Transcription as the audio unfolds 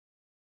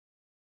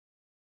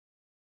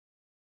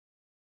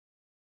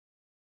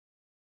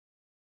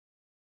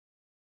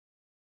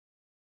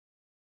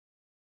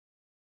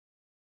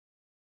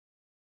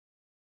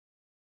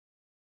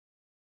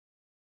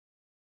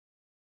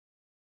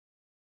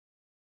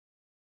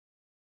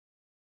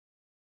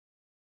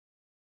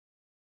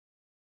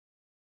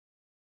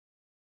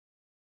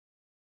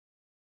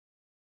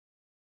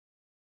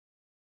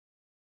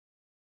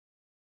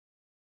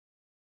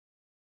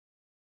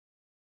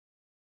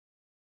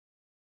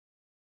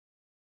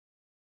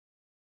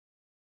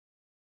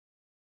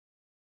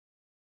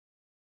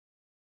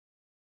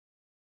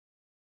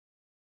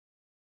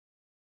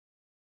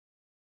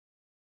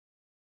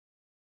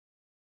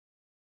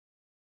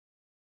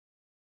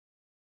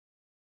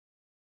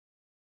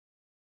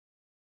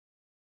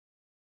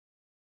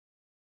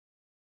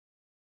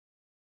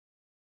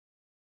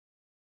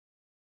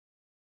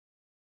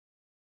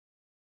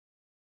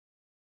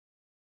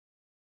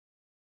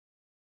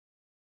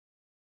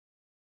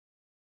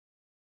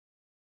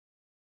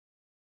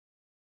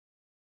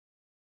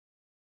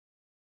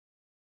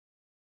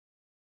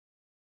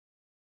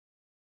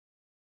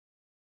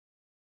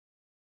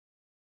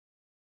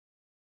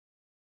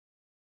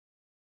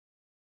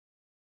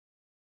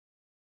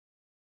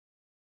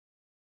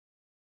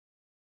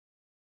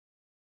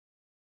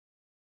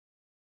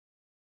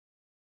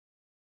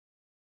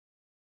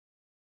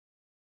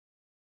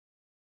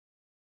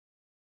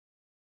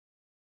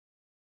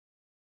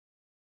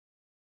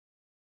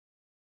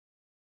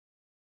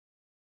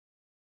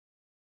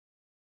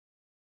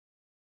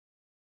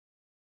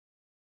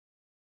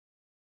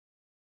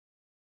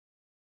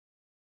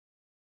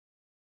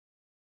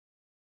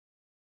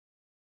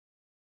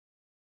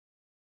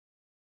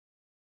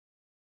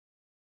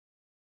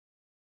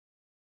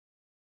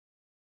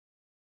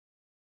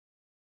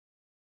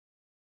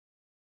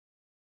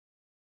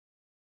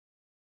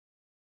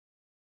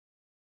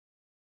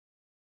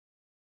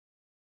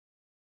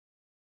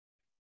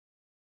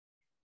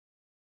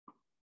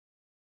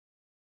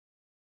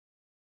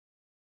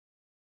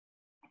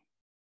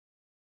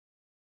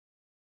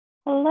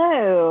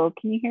Hello,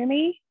 can you hear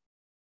me?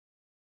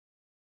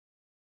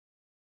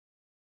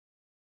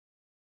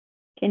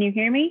 Can you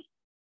hear me?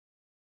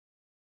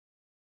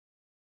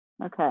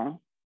 Okay, I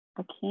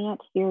can't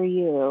hear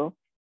you.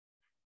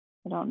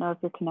 I don't know if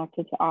you're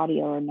connected to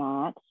audio or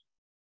not.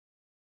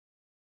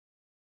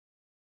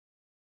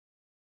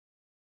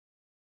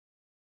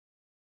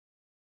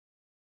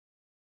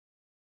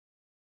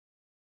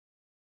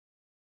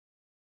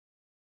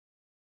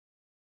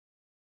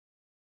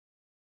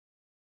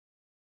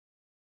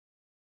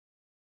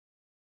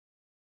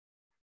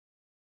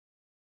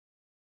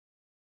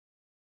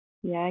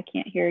 Yeah, I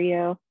can't hear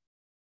you.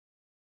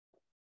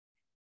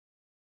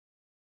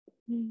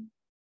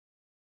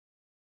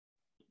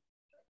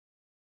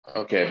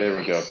 Okay, there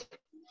we go.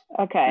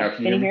 Okay, Now,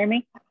 can you hear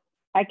me?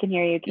 I can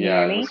hear you. Can you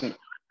hear me? Listen.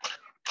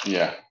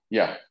 Yeah.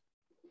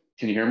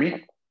 Can you hear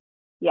me?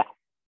 Yeah.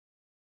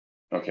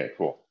 Okay,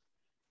 cool.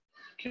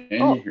 Can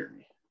you hear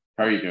me?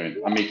 How are you doing?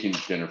 I'm making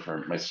dinner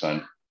for my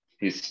son.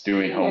 He's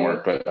doing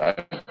homework, but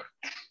I've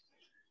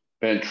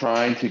been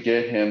trying to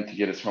get him to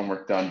get his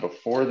homework done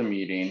before the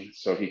meeting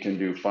so he can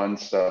do fun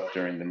stuff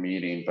during the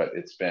meeting, but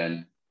it's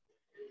been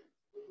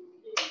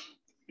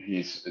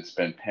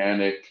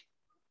panic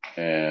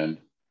and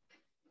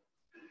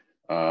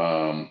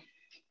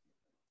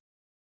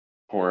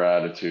poor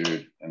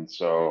attitude. And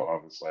so I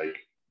was like,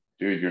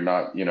 dude, you're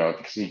not,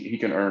 because he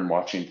can earn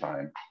watching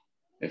time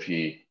if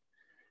he,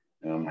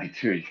 and I'm like,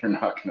 dude, you're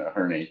not going to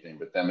earn anything.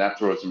 But then that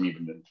throws him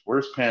even into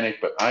worse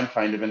panic. But I'm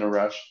kind of in a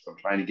rush. So I'm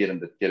trying to get him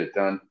to get it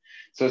done.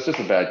 So it's just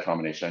a bad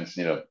combination. I just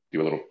need to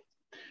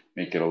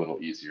make it a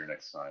little easier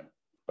next time.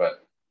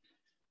 But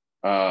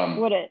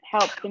would it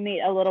help to meet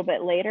a little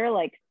bit later,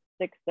 like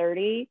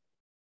 6:30?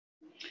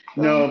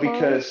 No,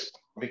 because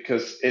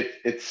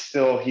it's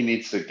still, he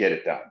needs to get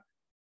it done.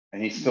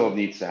 And he still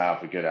needs to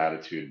have a good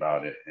attitude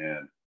about it.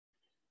 And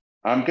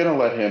I'm going to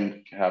let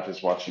him have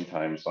his watching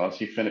time as long as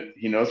he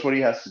knows what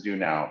he has to do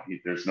now.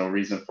 There's no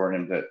reason for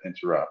him to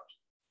interrupt.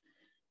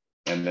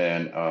 And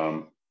then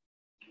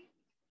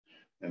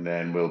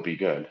we'll be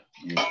good.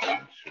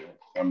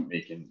 I'm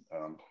making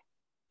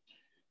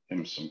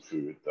him some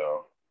food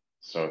though,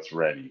 so it's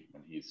ready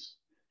when he's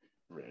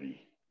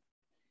ready.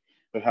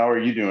 But how are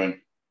you doing?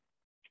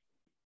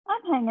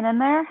 I'm hanging in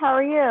there. How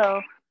are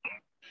you?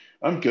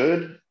 I'm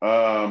good.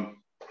 Gonna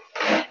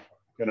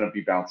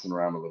be bouncing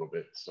around a little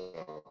bit,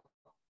 so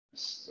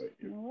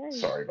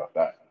sorry about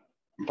that.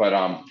 But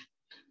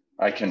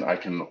I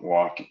can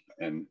walk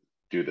and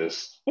do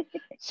this.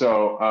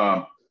 So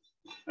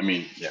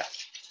yeah.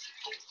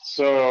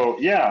 So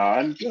yeah,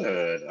 I'm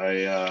good.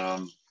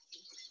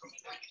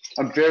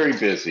 I'm very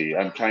busy.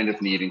 I'm kind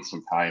of needing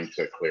some time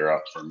to clear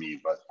up for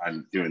me, but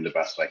I'm doing the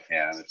best I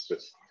can.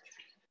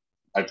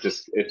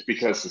 It's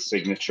because the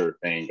signature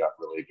thing got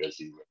really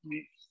busy with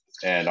me.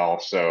 And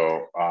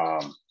also,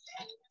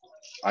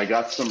 I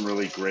got some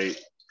really great,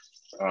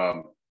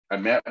 I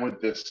met with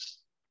this,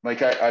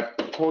 like I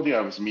told you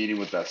I was meeting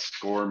with that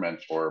SCORE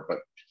mentor,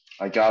 but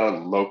I got a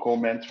local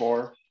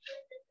mentor.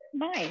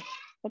 Nice.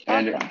 That's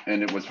awesome.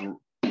 And it was,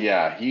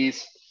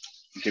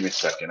 give me a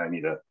second. I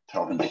need to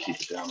tell him to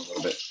keep it down a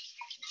little bit.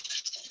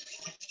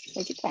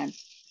 Take your time.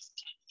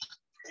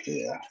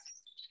 Yeah.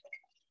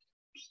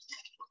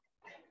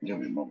 Give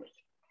me a moment.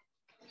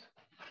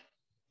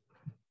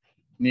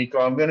 Nico,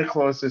 I'm going to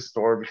close this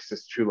door because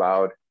it's too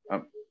loud.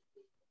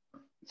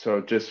 So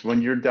just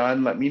when you're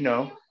done, let me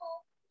know.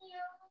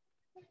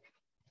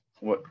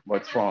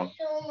 What's wrong?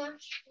 So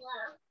much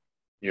loud.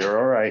 You're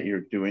all right.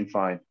 You're doing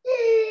fine.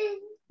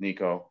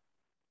 Nico,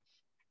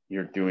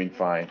 you're doing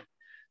fine.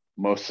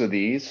 Most of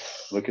these,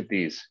 look at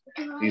these.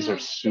 These are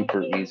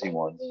super easy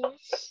ones.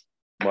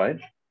 What?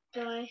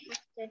 Do I have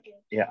to do?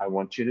 Yeah, I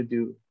want you to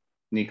do,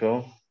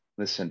 Nico,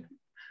 listen.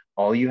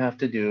 All you have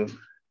to do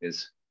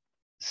is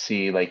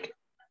see, like,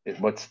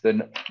 what's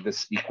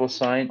this equal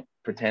sign?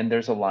 Pretend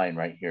there's a line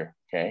right here,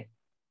 okay?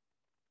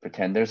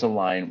 Pretend there's a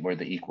line where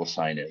the equal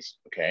sign is,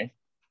 okay?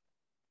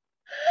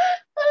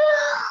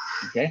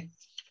 Okay.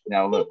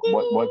 Now look,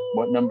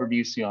 what number do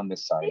you see on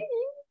this side?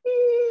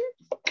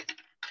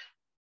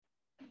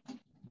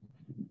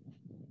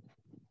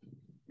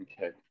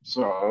 Okay,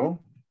 so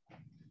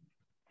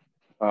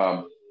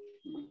all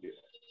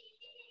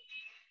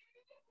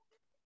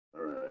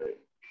right.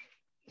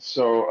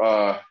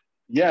 So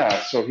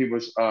yeah, so he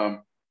was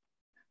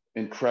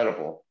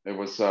incredible. It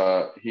was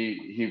well,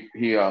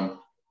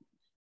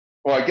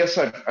 I guess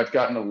I've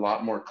gotten a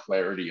lot more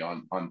clarity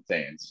on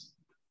things.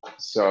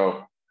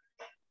 So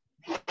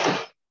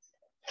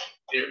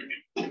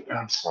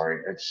I'm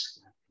sorry.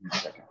 Just give me a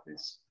second,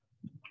 please.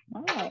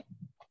 All right.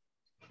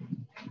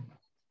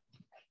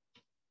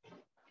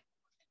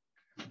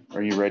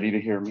 Are you ready to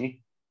hear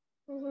me?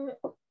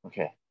 Mm-hmm.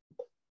 Okay.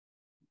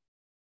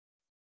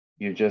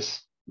 You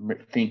just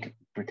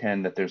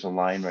pretend that there's a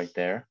line right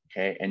there,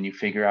 okay? And you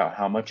figure out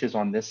how much is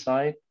on this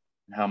side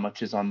and how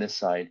much is on this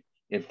side.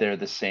 If they're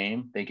the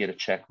same, they get a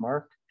check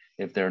mark.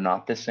 If they're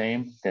not the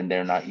same, then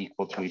they're not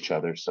equal to each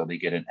other, so they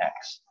get an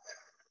X.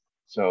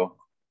 So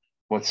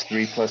what's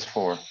 3 plus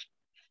 4?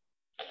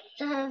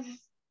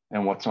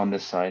 And what's on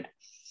this side?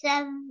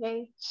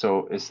 7.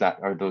 So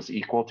are those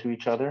equal to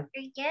each other?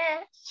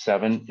 Yes.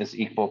 7 is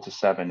equal to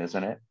 7,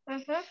 isn't it?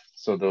 Mm-hmm.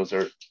 So those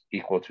are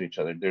equal to each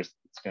other. There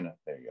you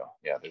go.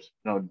 Yeah,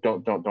 no,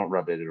 don't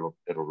rub it.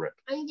 It'll rip.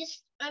 I'm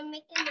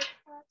making the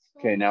cross.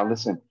 Okay, now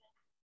listen.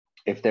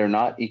 If they're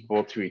not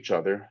equal to each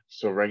other,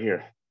 so right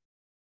here,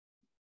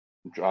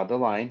 draw the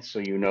line so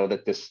you know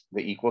that the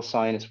equal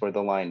sign is where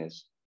the line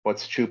is.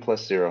 What's 2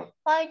 plus 0?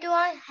 Why do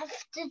I have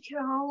to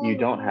draw? You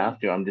don't have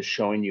to. I'm just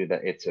showing you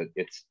that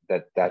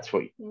that's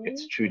what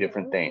it's 2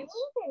 different things.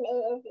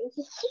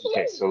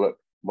 Okay, so look,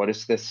 what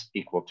is this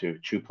equal to?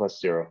 2 plus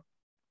 0.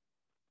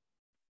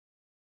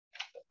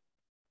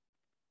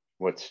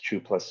 What's 2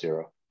 plus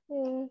 0?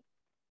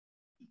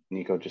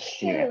 Nico,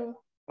 just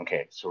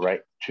okay, so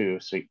write 2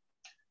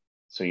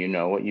 so you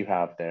know what you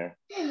have there.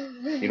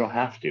 You don't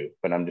have to,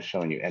 but I'm just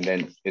showing you. And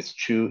then is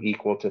 2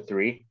 equal to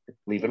 3?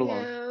 Leave it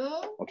alone.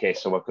 No. Okay,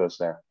 so what goes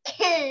there?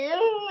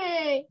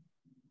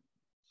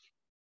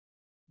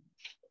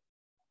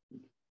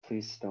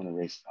 Please don't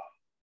erase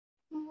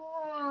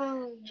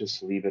that.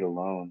 Just leave it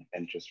alone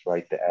and just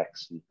write the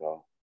X,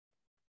 Nico.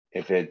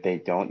 If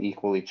they don't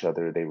equal each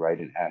other, they write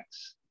an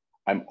X.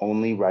 I'm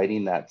only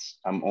writing that.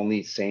 I'm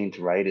only saying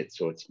to write it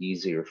so it's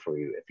easier for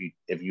you.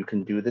 If you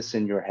can do this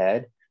in your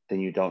head, then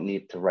you don't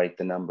need to write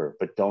the number,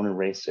 but don't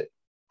erase it.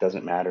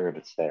 Doesn't matter if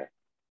it's there.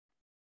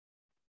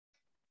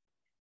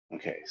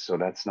 Okay, so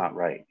that's not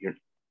right.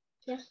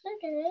 Yes,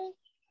 it is.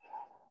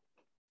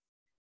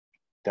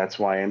 That's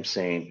why I'm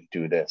saying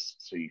do this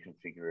so you can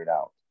figure it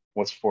out.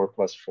 What's 4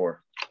 plus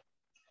 4?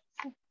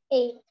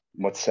 8.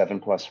 What's 7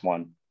 plus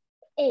 1?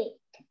 8.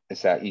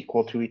 Is that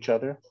equal to each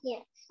other?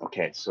 Yes.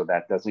 Okay, so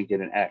that doesn't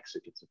get an X,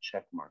 it gets a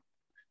check mark.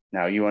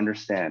 Now you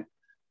understand.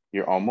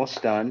 You're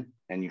almost done,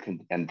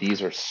 and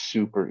these are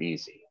super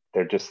easy.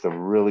 They're just the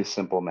really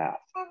simple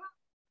math.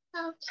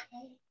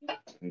 Okay.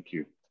 Thank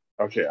you.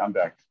 Okay, I'm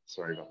back.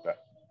 Sorry about that.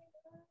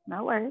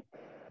 No worries.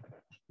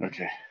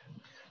 Okay,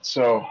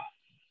 so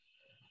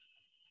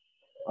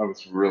I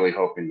was really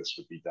hoping this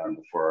would be done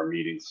before our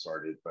meeting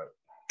started, but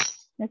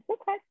It's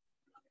okay.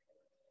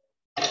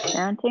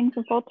 Parenting's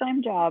a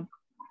full-time job.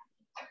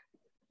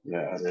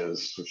 yeah, it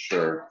is for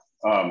sure.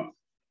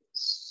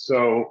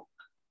 So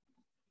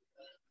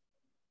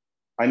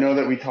I know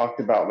that we talked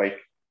about like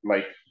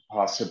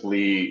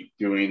possibly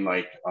doing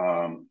like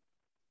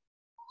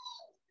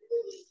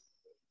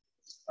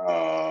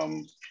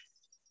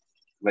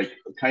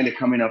kind of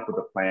coming up with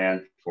a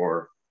plan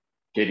for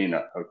getting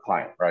a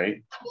client,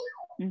 right?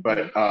 Mm-hmm.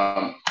 But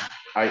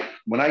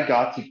when I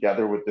got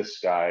together with this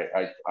guy,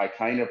 I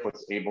kind of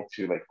was able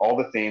to, like, all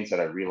the things that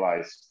I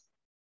realized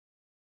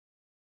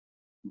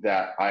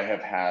that I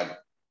have had,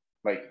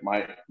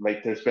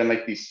 there's been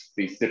like these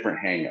different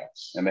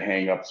hangups, and the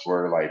hangups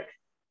were like,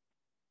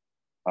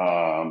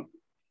 how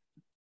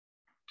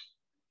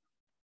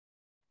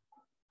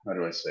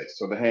do I say?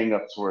 So the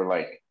hangups were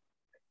like,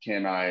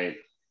 can I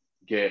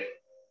getting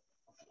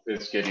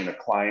a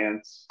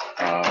client?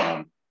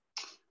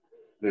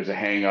 There's a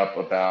hang up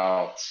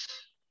about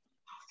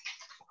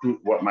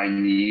what my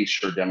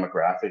niche or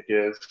demographic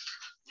is.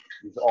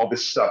 All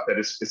this stuff that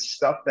is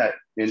stuff that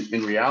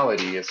in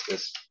reality is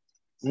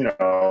you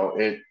know,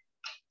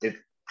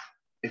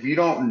 if you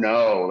don't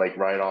know, like,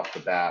 right off the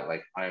bat,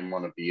 like, I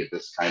want to be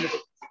this kind of a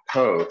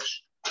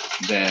coach,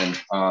 then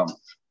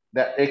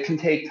that it can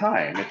take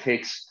time. It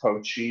takes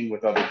coaching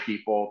with other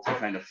people to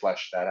kind of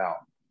flesh that out.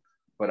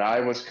 But I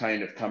was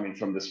kind of coming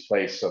from this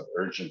place of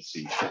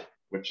urgency,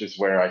 which is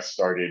where it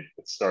started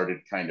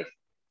kind of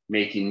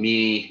making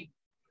me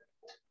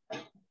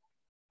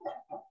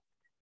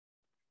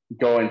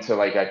go into,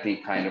 like, I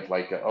think kind of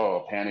like a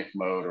panic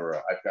mode, or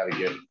I've got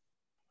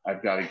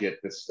to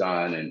get this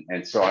done.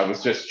 And so I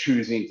was just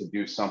choosing to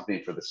do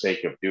something for the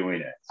sake of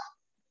doing it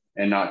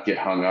and not get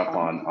hung up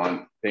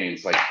on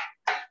things like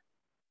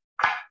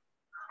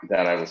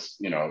that I was,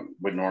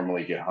 would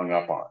normally get hung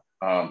up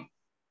on.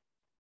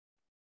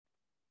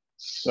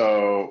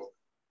 So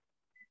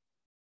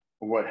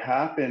what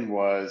happened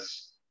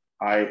was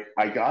I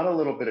got a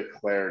little bit of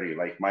clarity.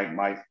 Like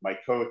my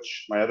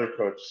coach, my other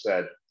coach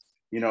said,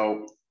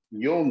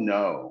 you'll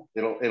know,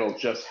 it'll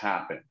just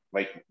happen.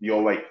 Like,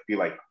 you'll be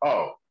like,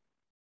 oh,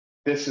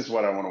 this is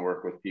what I want to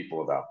work with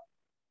people about.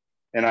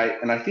 And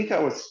I think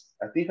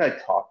I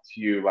talked to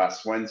you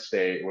last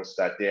Wednesday. It was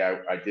that day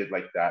I did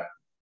like that,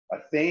 a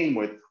thing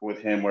with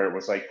him where it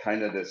was like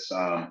kind of this,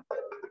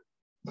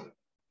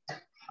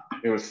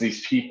 it was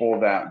these people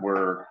that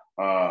were,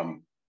 it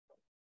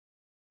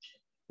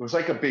was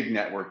like a big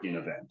networking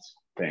event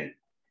thing.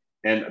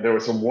 And there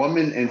was a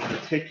woman in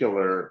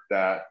particular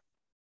that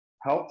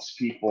helps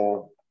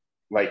people,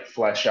 like,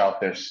 flesh out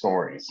their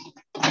stories.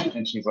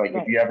 And she's like,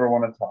 if you ever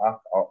want to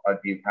talk,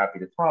 I'd be happy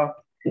to talk.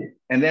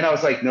 And then I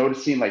was like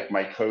noticing, like,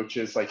 my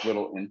coach's like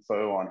little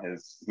info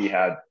he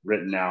had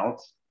written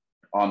out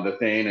on the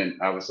thing.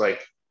 And I was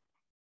like,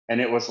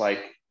 and it was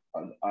like,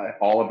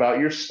 all about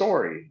your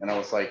story. And I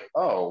was like,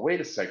 oh,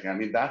 wait a second. I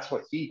mean, that's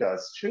what he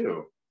does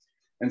too.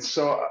 And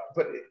so,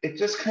 but it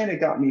just kind of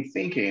got me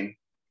thinking.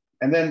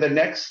 And then the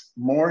next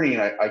morning,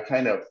 I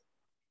kind of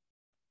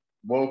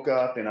woke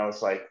up and I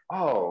was like,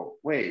 oh,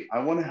 wait, I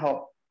want to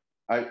help.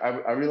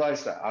 I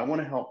realized that I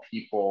want to help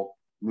people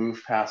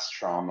move past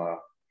trauma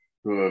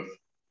who have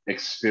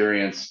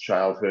experienced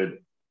childhood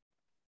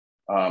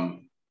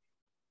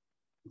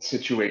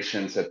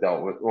situations that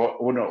dealt with,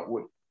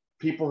 with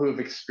people who have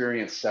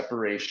experienced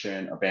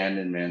separation,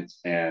 abandonment,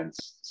 and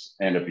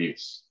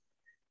abuse.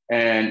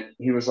 And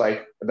he was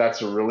like,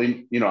 that's a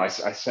really, I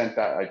sent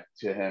that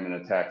to him in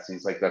a text. And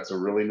he's like, that's a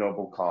really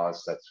noble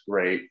cause. That's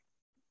great.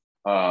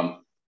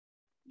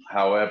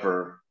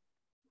 However,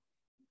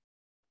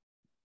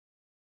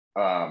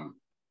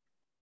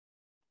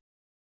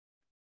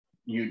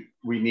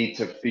 we need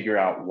to figure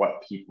out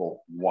what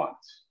people want.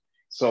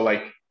 So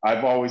like,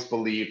 I've always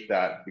believed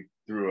that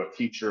through a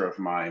teacher of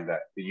mine,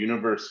 that the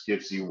universe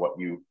gives you what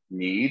you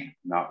need,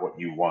 not what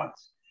you want.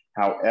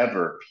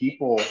 However,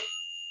 people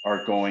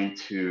are going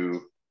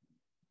to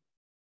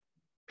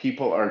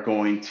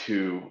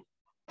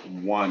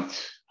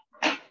want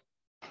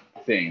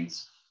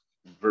things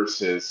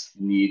versus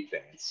need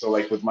things. So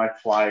like with my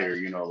flyer,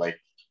 like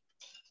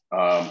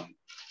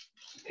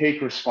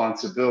take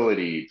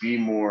responsibility, be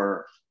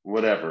more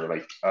whatever,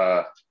 like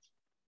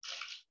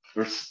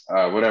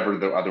whatever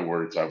the other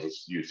words I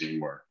was using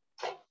were.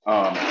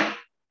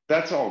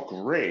 That's all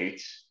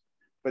great,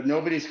 but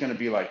nobody's going to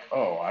be like,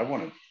 oh,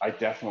 I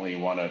definitely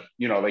want to,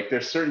 like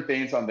there's certain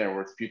things on there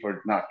where people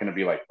are not going to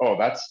be like, oh,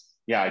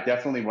 I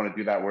definitely want to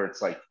do that, where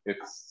it's like, it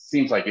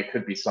seems like it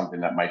could be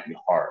something that might be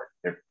hard,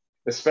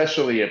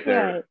 especially if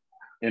they're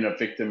in a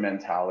victim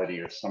mentality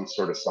or some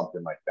sort of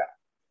something like that.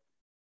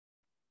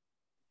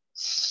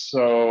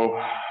 So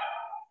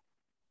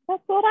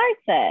that's what I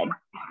said.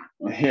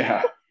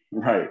 Yeah,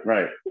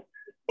 right.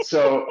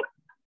 So,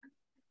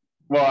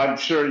 well, I'm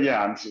sure,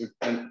 yeah.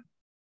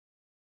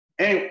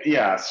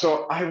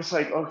 So I was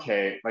like,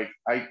 okay, like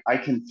I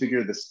can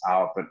figure this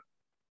out, but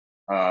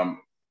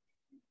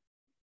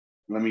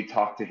let me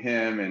talk to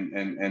him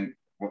and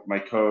my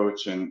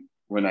coach, and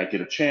when I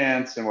get a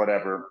chance and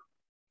whatever.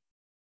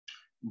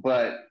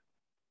 But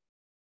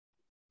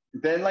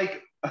then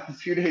like a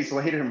few days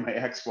later, my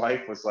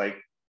ex-wife was like,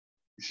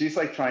 she's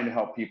like trying to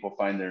help people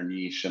find their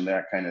niche and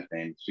that kind of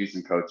thing. She's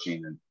in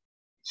coaching, and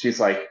she's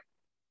like,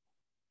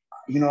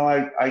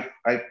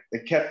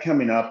 it kept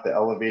coming up, the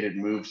elevated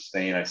moves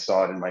thing. I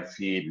saw it in my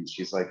feed, and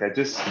she's like, I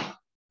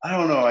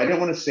don't know. I didn't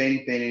want to say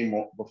anything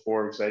anymore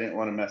before because I didn't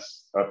want to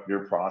mess up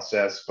your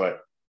process,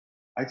 but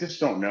I just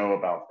don't know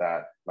about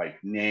that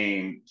like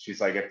name. She's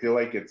like, I feel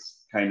like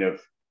it's kind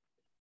of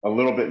a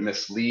little bit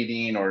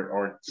misleading,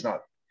 or it's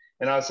not.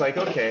 And I was like,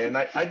 okay. And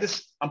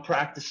I'm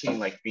practicing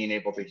like being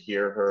able to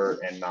hear her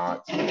and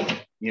not,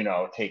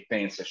 take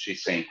things that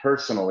she's saying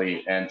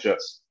personally, and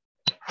just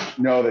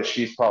know that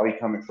she's probably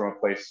coming from a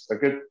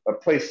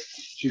place.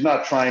 She's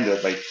not trying to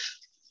like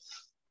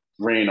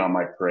rain on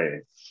my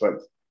parade, but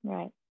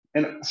right.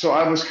 And so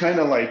I was kind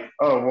of like,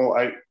 oh, well,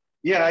 I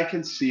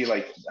can see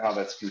like how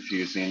that's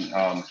confusing.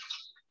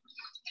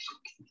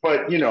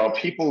 But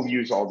people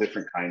use all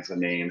different kinds of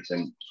names,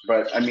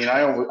 but I mean,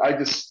 I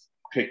just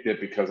picked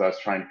it because I was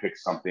trying to pick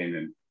something,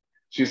 and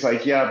she's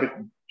like, yeah, but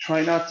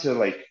try not to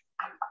like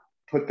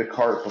put the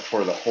cart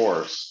before the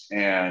horse,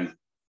 and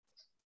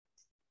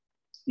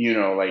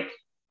like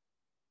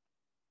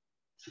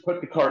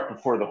put the cart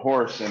before the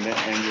horse, and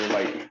you're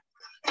like,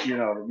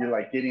 you're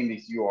like getting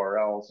these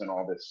URLs and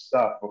all this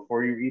stuff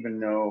before you even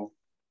know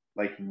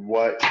like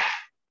what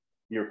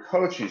you're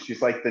coaching.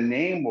 She's like, the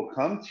name will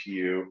come to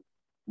you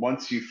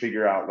once you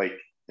figure out, like,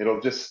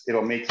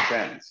 it'll make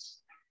sense.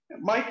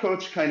 My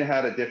coach kind of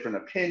had a different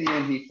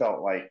opinion. He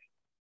felt like,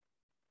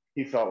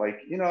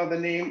 the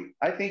name,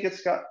 I think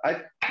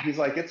he's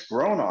like, it's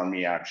grown on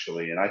me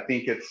actually. And I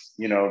think it's,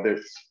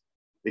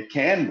 it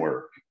can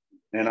work.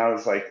 And I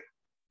was like,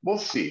 we'll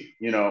see,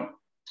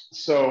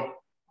 So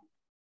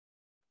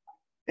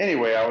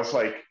anyway, I was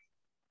like,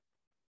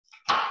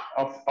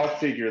 I'll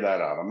figure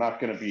that out. I'm not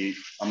going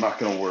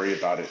to worry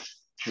about it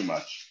too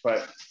much,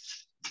 but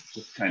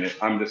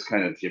I'm just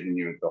kind of giving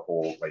you the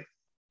whole like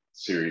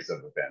series of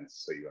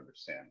events so you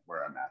understand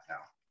where I'm at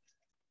now.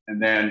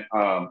 And then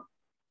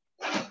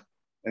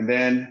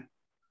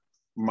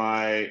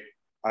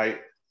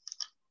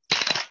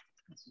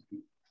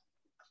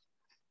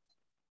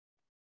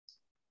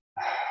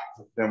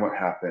then what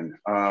happened?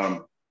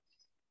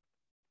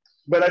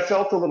 But I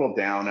felt a little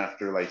down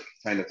after like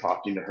kind of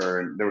talking to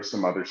her, and there was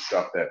some other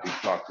stuff that we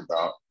talked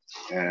about.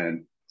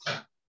 And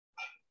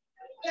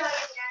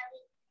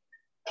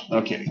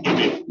okay, give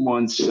me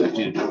 1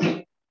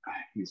 second.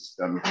 He's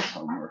done with his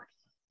homework.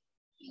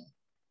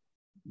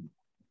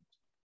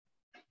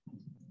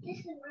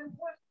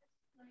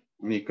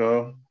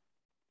 Nico,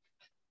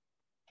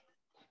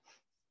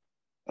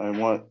 I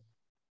want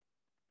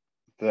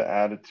the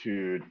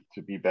attitude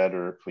to be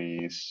better,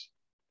 please.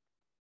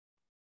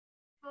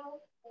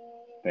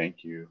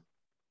 Thank you.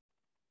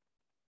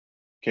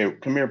 Okay,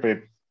 come here,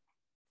 babe.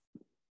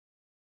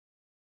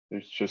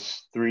 There's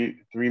just three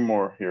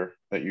more here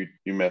that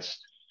you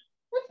missed.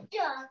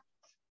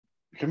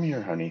 Come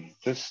here, honey.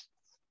 Just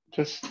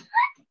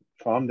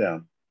calm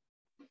down.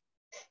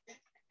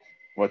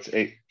 What's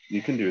 8?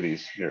 You can do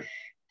these here.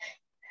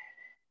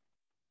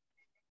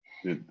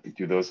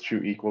 Do those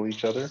two equal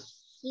each other?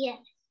 Yes.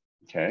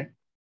 Okay.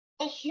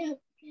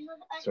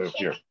 So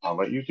here, I'll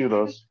let you do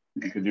those.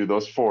 You can do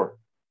those 4.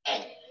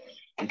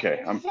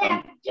 Okay.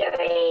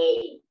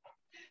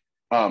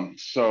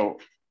 So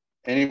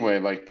anyway,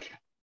 like,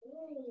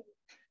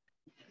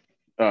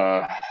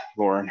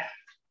 Lauren.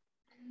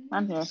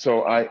 I'm here.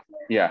 So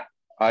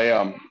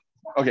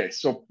okay,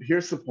 so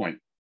here's the point.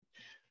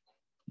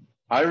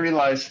 I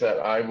realized that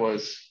I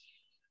was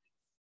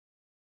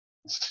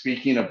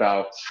speaking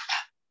about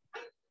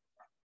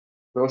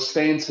those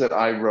things that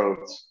I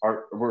wrote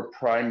were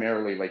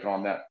primarily like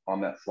on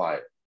that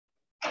slide.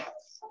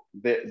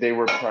 They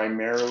were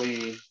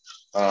primarily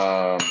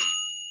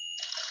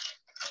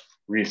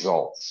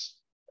results,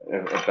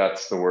 if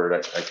that's the word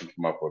I can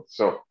come up with.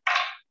 So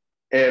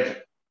if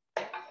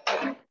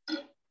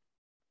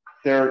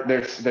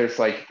there's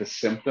like the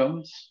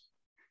symptoms,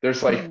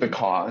 there's like the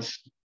cause,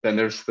 then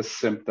there's the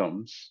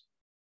symptoms,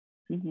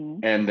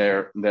 and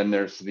then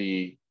there's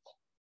the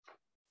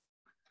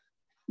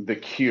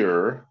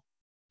cure,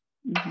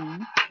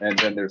 and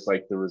then there's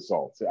like the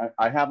results.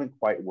 I haven't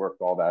quite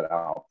worked all that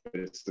out, but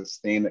it's this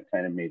thing that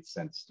kind of made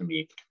sense to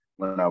me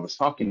when I was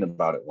talking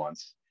about it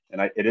once.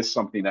 And it is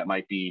something that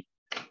might be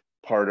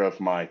part of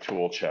my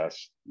tool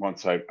chest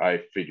once I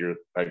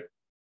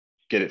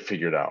get it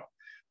figured out.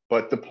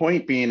 But the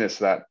point being is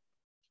that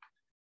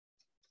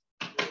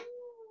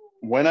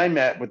when I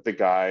met with the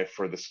guy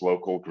for this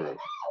local group,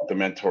 the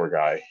mentor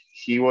guy,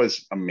 he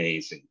was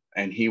amazing.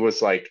 And he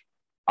was like,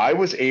 I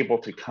was able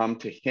to come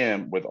to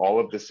him with all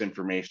of this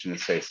information and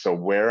say, so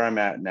where I'm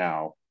at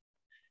now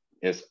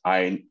is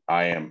I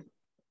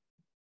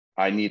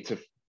need to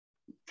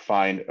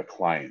find a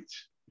client,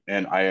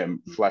 and I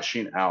am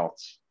fleshing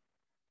out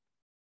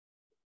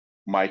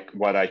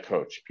what I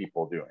coach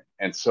people doing.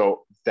 And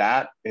so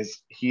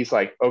he's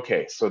like,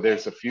 okay, so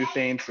there's a few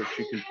things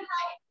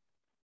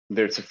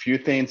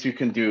you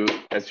can do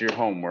as your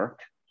homework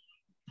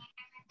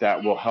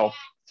that will help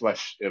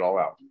flesh it all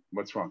out.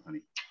 What's wrong,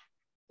 honey?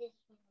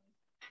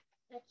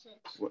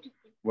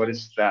 What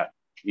is that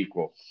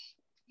equal?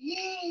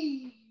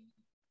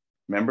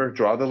 Remember,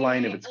 draw the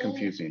line if it's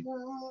confusing.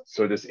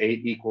 So does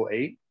 8 equal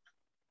 8?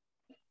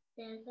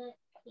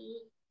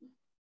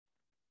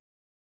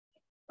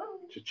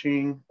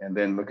 Cha-ching. And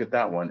then look at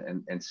that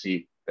one and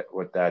see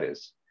what that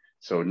is.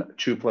 So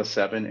 2 plus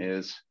 7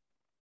 is?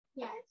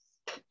 Yes.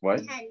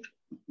 What? 10.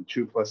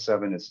 2 plus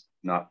 7 is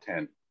not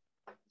 10.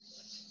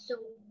 So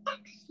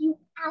X you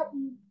out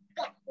and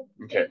go.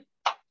 Okay.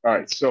 All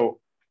right. So.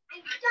 I'm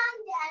done,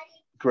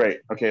 Daddy.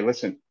 Great. Okay,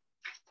 listen,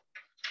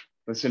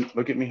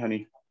 look at me,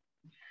 honey.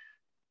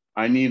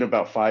 I need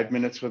about 5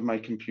 minutes with my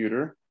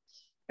computer,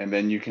 and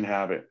then you can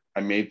have it. I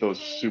made those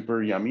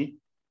super yummy.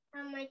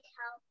 On my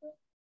tablet?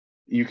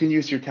 You can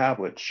use your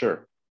tablet,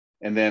 sure.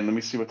 And then let me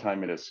see what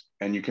time it is.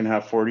 And you can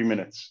have 40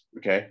 minutes,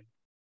 okay?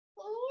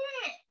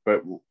 Yeah.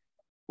 But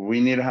we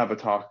need to have a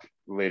talk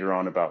later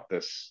on about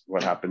this,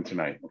 what happened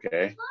tonight,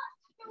 okay?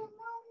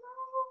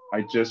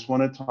 I just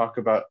want to talk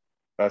about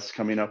us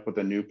coming up with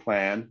a new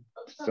plan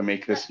to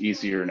make this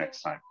easier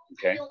next time,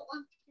 okay?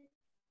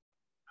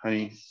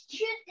 Honey. It's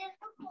too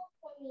difficult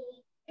for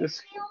me. Just.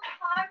 It feels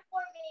hard for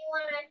me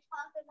when I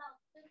talk about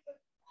super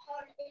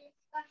hard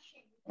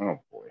discussion. Oh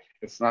boy,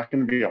 it's not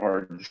going to be a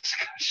hard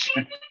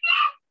discussion.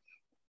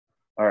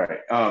 All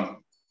right.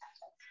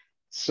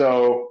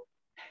 So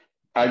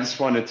I just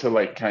wanted to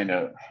like kind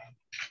of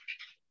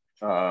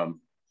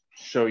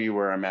show you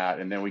where I'm at,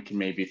 and then we can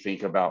maybe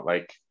think about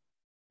like,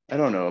 I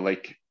don't know,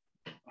 like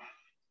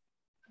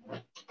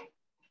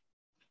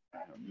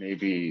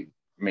maybe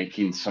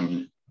making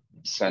some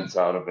sense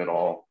out of it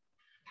all.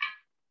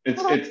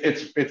 It's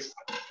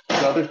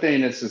the other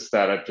thing is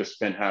that I've just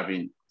been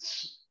having,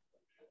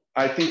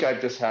 I think I've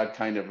just had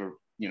kind of a,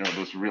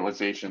 those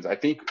realizations. I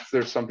think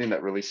there's something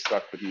that really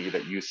stuck with me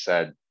that you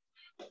said,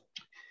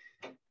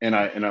 and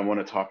I want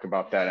to talk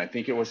about that. I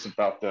think it was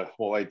about the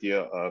whole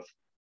idea of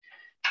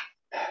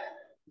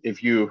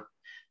if you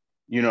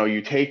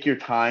take your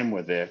time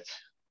with it,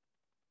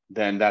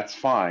 then that's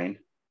fine.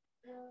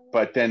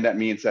 But then that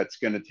means that's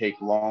going to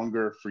take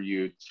longer for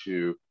you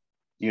to,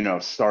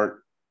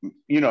 start,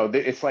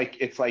 it's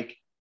like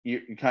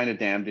you're kind of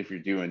damned if you're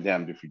doing,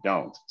 damned if you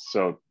don't.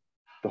 So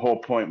the whole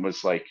point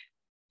was like,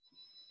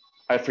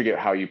 I forget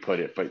how you put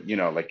it, but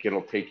like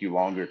it'll take you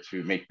longer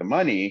to make the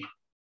money,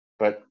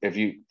 but if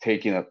you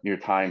take your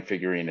time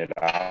figuring it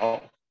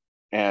out,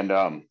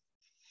 and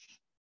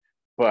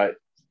but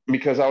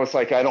because I was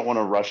like, I don't want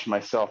to rush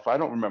myself. I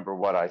don't remember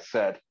what I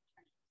said,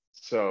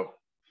 so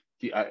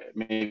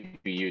maybe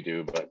you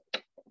do, but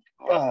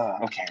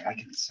okay, I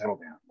can settle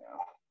down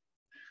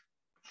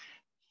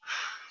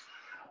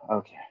now.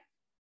 Okay.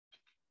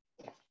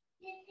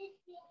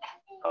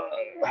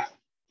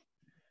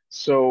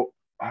 So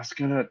I was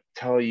gonna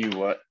tell you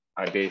what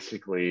I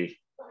basically.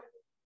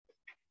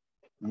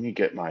 Let me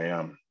get my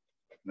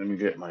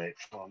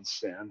phone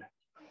stand.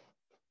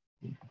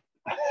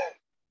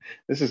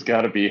 This has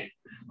got to be.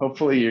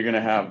 Hopefully, you're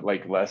gonna have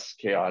like less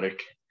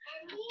chaotic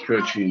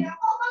coaching,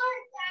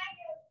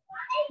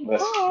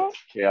 less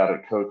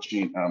chaotic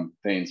coaching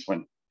things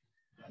when,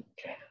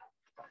 okay,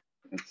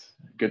 it's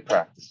good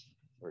practice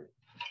for you.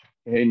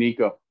 Hey,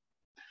 Nico,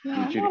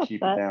 Yeah, need you to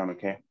keep it down,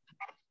 okay?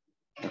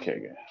 Okay,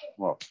 good.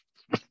 Well,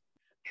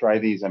 try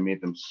these. I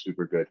made them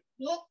super good.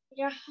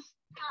 Yeah.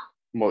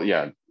 Well,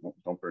 yeah,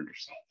 don't burn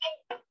yourself.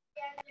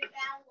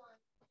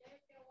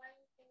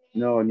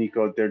 No,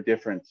 Nico, they're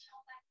different.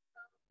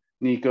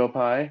 Nico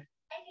pie?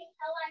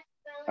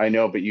 I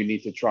know, but you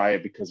need to try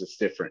it because it's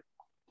different.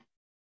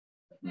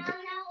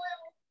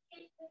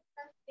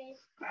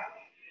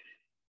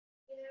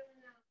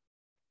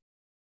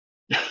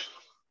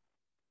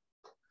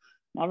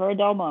 Never a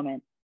dull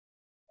moment.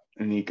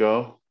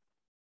 Nico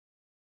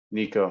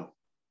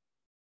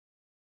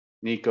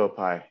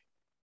pie.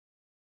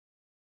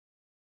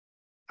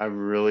 I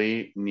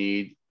really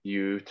need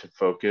you to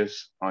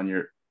focus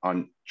on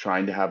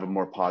trying to have a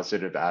more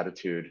positive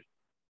attitude.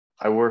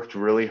 I worked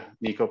really,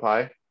 Nico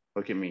pie,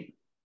 look at me.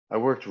 I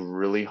worked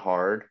really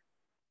hard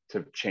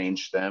to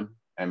change them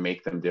and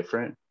make them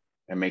different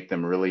and make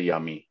them really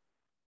yummy.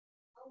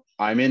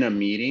 I'm in a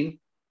meeting.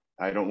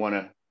 I don't want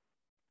to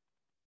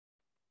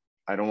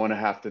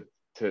have to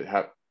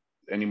have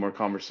any more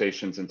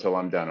conversations until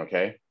I'm done,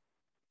 okay?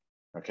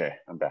 Okay,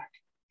 I'm back.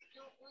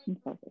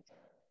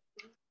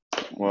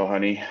 Well,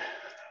 honey,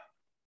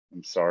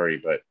 I'm sorry,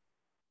 but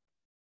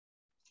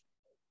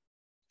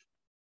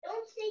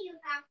Don't say you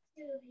have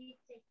to read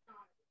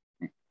TikTok.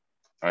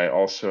 I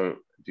also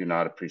do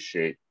not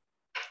appreciate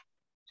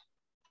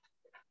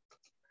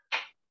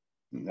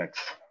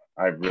next.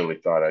 I really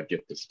thought I'd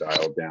get this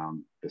dialed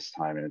down this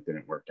time and it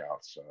didn't work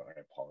out, so I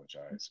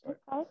apologize. But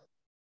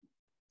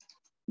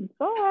it's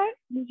all right.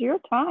 It's your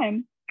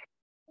time.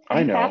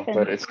 I know,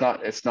 but it's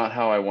not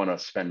how I want to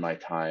spend my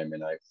time,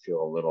 and I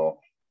feel a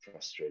little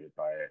frustrated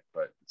by it,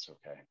 but it's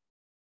okay.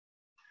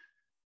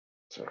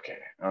 It's okay.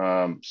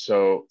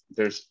 So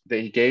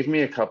he gave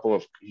me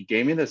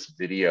this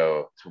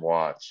video to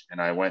watch, and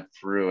I went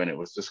through, and it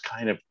was just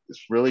kind of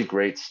this really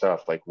great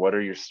stuff. Like, what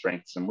are your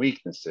strengths and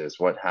weaknesses?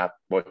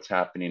 What's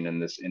happening in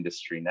this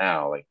industry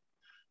now? Like,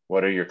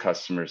 what are your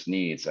customers'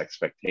 needs,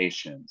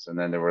 expectations? And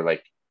then there were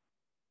like,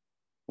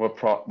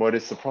 what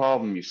is the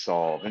problem you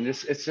solve? And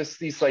it's just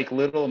these like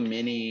little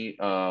mini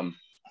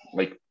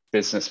like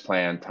business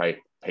plan type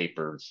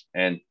papers.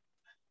 And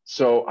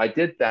so I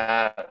did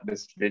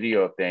this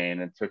video thing,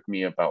 and it took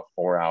me about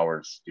 4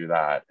 hours to do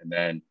that. And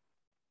then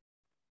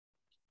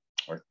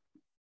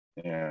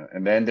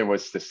there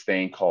was this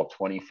thing called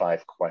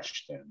 25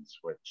 questions,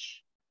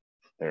 which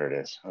there it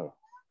is. Oh,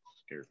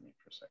 scared me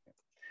for a second.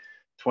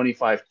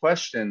 25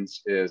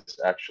 questions is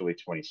actually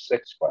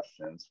 26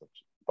 questions,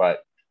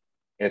 but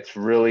it's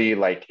really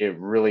like, it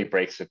really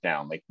breaks it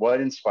down. Like,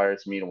 what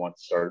inspires me to want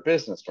to start a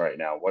business right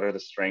now? What are the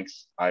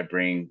strengths I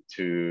bring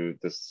to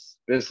this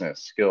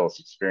business, skills,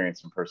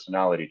 experience, and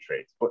personality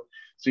traits? But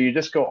so you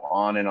just go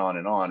on and on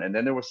and on. And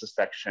then there was a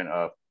section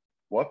of,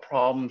 what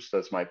problems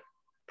does my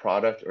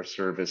product or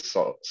service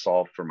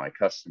solve for my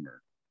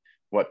customer?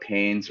 What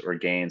pains or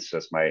gains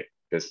does my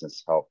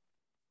business help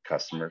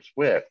customers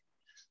with?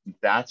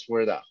 That's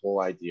where that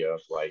whole idea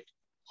of like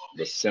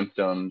the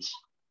symptoms,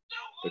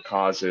 the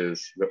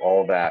causes,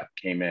 all that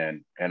came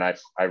in. And I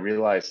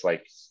realized,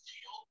 like,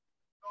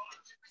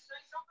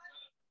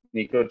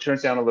 Nico, turn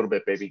it down a little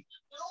bit, baby.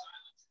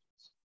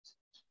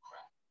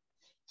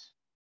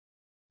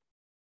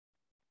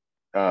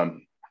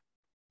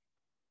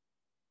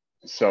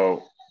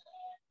 So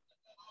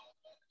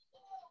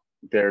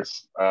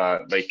there's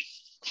like,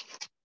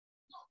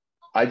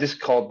 I just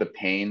called the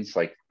pains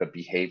like the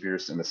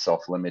behaviors and the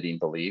self-limiting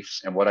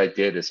beliefs. And what I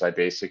did is I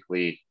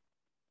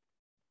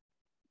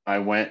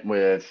went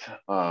with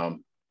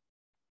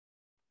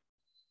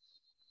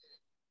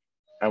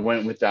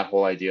that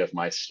whole idea of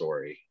my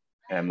story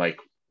and like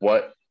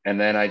and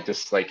then I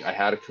just like, I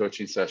had a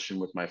coaching session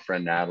with my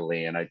friend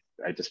Natalie, and I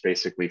just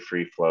basically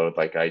free flowed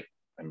like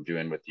I'm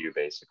doing with you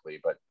basically,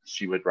 but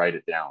she would write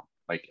it down,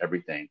 like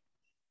everything.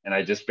 And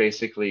I just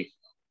basically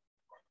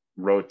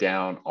wrote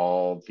down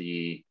all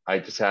the,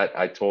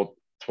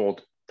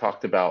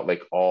 talked about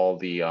like all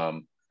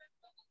the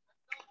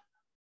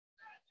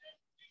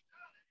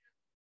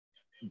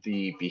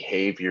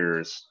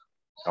behaviors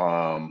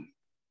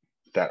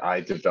that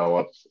I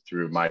developed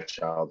through my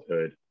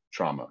childhood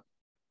trauma.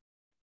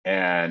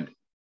 And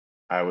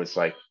I was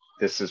like,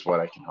 this is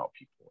what I can help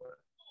people with.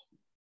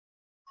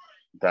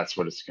 That's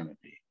what it's going to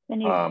be.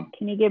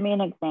 Can you give me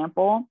an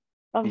example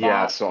of that?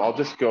 Yeah, so I'll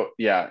just go,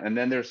 yeah. And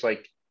then there's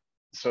like,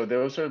 so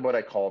those are what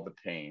I call the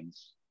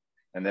pains.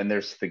 And then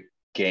there's the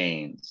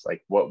gains,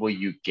 like what will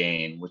you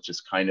gain, which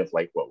is kind of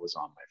like what was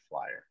on my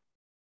flyer.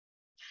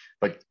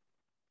 But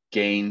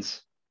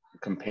gains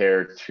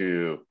compared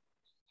to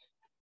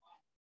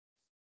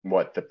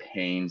what the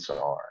pains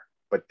are.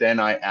 But then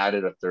I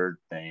added a third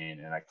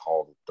thing, and I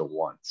called it the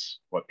wants,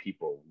 what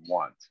people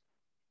want.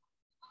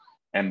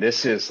 And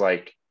this is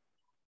like,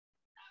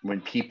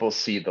 when people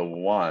see the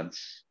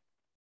wants,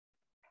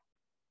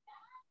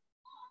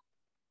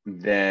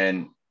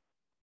 then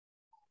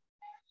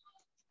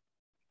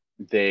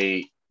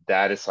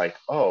that is like,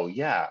 oh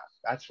yeah,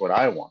 that's what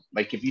I want.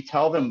 Like if you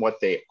tell them what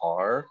they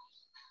are,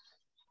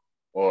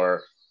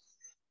 or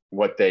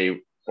what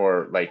they,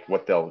 or like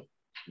what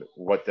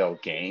they'll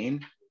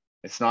gain,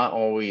 it's not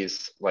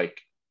always like,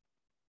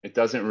 it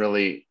doesn't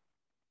really,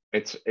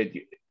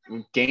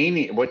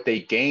 gaining, what they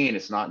gain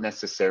is not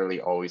necessarily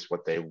always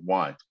what they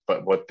want,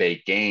 but what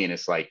they gain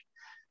is like,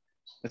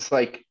 it's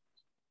like,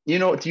 you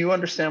know, do you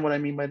understand what I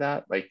mean by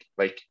that? Like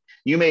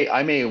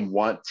I may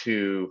want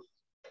to,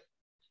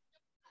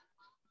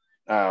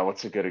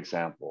 what's a good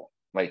example?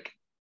 Like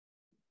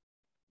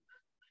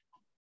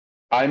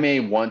I may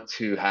want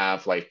to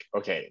have like,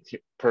 okay,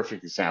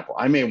 perfect example.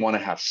 I may want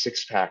to have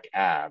 6-pack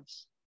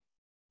abs,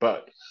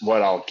 but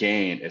what I'll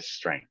gain is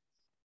strength.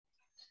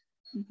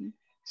 Mm-hmm.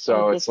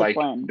 So or it's like,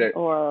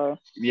 or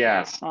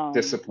yes,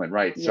 discipline,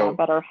 right? Yeah, so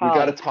better health. We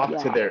got to talk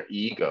to their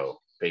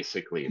ego,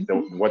 basically,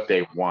 Mm-hmm. what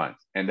they want,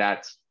 and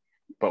that's,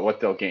 but what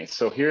they'll gain.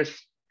 So here's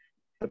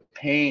the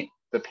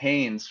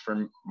pains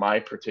for my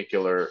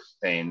particular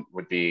pain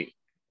would be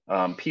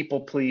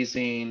people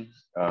pleasing,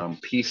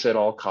 peace at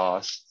all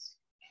costs,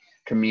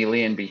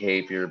 chameleon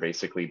behavior,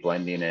 basically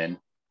blending in,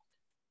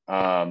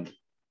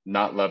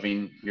 not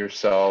loving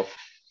yourself,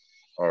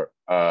 or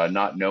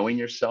not knowing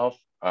yourself.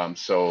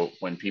 So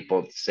when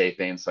people say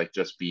things like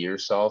just be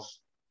yourself,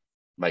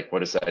 like what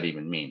does that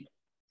even mean?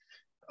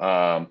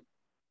 An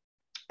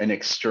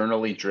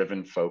externally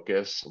driven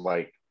focus,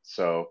 like,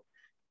 so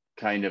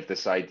kind of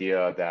this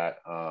idea that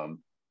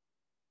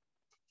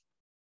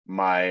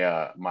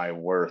my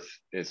worth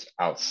is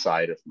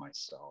outside of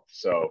myself.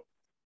 So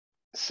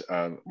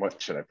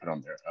what should I put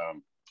on there?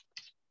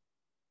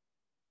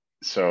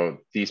 So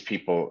these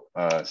people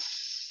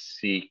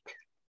seek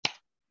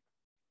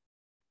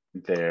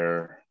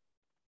their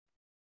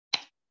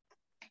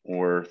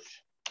worth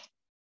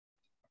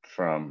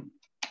from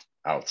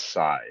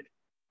outside.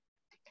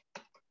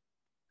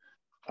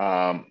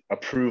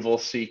 Approval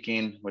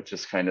seeking, which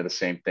is kind of the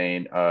same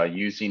thing.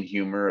 Using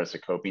humor as a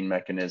coping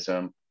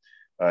mechanism.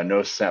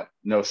 No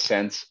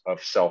sense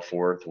of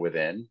self-worth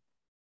within.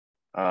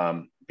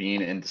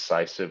 Being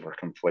indecisive or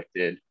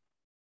conflicted.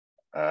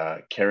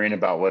 Caring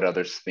about what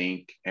others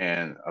think,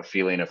 and a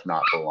feeling of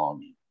not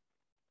belonging.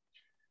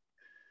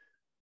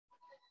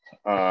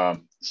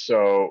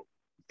 So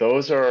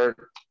those are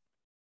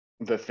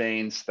the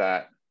things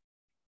that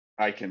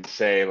I can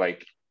say,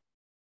 like,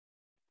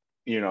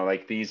 you know,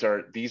 like these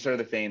are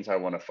the things I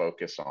want to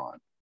focus on.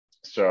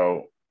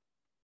 So,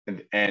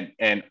 and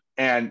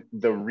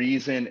the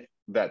reason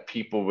that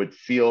people would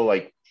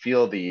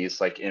feel these,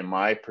 like in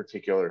my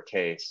particular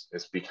case,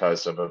 is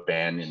because of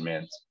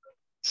abandonment,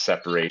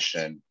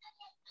 separation,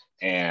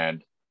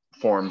 and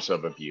forms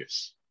of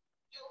abuse,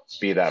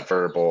 be that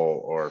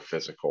verbal or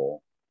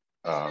physical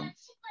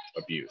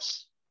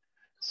abuse.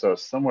 So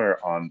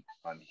somewhere on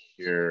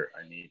here,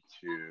 I need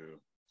to,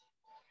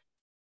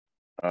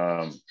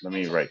 let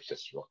me write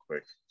this real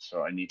quick.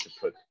 So I need to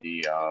put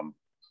the,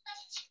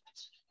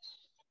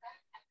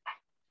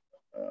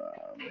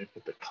 let me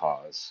put the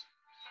cause.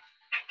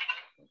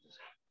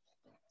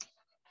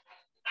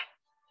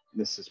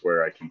 This is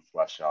where I can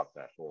flesh out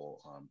that whole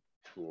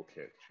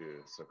toolkit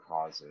too. So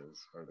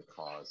causes, or the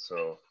cause.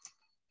 So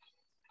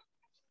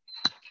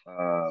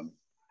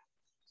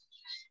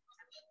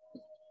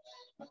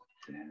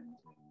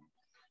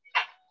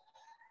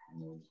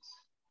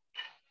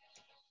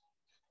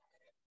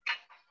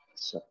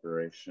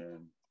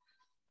separation.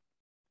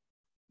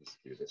 Let's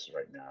do this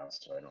right now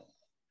so I don't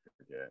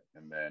forget.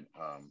 And then,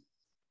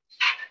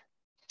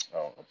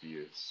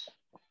 abuse.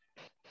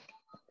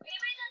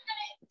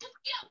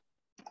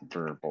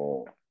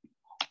 Verbal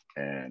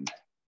and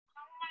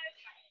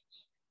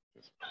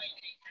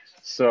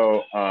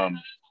so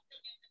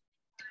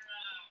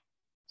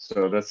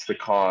so that's the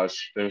cause.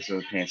 Those are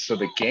the pains. So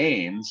the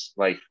gains,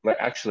 like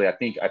actually, I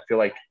feel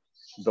like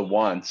the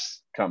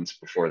wants comes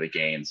before the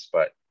gains.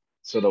 But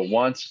so the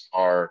wants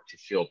are to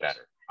feel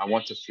better. I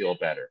want to feel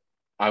better.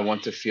 I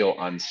want to feel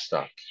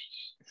unstuck.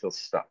 I feel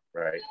stuck,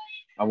 right?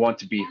 I want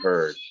to be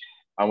heard.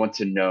 I want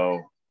to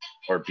know,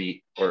 or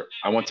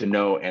I want to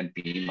know and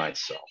be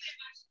myself.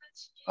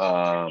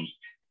 I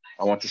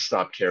want to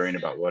stop caring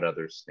about what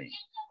others think.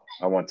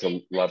 I want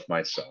to love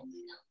myself.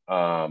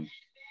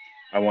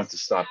 I want to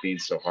stop being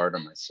so hard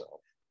on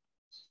myself.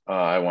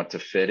 I want to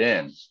fit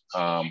in,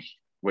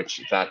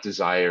 which that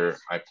desire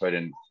I put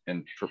in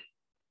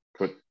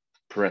put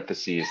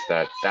parentheses,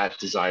 that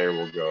desire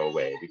will go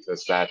away,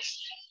 because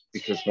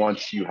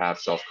once you have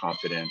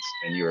self-confidence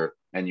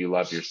and you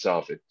love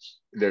yourself,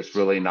 there's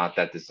really not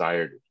that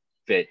desire to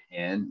fit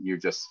in. You're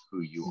just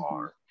who you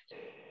are.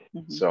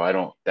 Mm-hmm.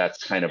 So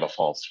that's kind of a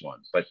false one,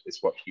 but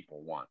it's what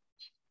people want.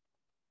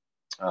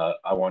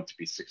 I want to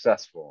be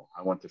successful.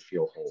 I want to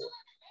feel whole.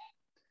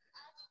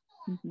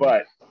 Mm-hmm.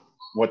 But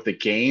what the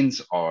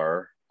gains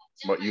are,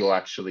 what you'll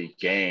actually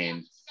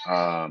gain,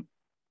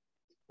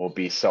 will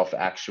be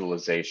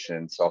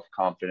self-actualization,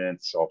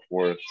 self-confidence,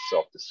 self-worth,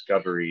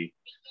 self-discovery,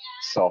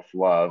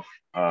 self-love,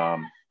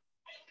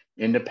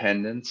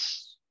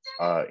 independence,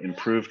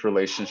 improved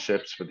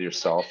relationships with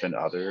yourself and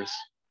others,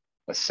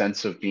 a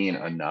sense of being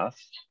enough,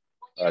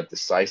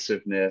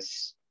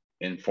 decisiveness,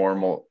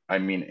 internal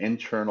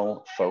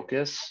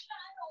focus,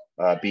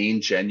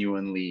 being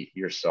genuinely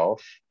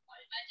yourself.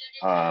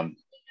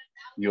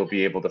 You'll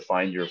be able to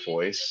find your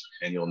voice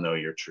and you'll know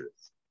your truth.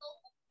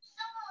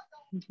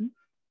 Mm-hmm.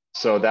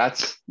 So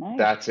that's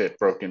Nice. it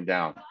broken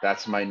down.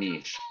 That's my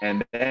niche.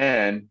 And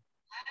then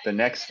the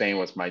next thing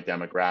was my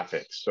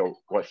demographics. So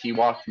what he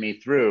walked me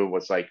through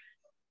was like,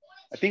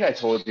 I think I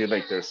told you,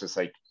 like, there's this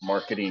like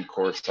marketing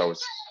course I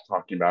was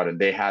talking about, and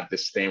they had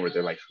this thing where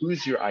they're like,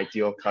 who's your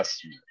ideal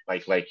customer?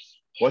 Like,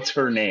 what's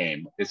her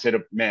name? Is it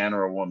a man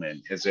or a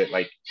woman? Is it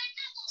like,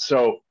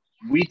 so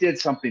we did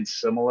something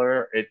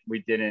similar.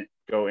 We didn't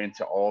go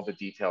into all the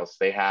details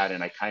they had.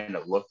 And I kind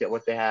of looked at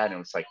what they had and it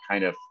was like,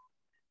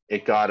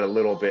 it got a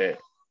little bit,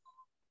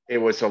 it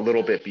was a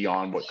little bit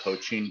beyond what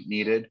coaching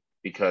needed,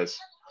 because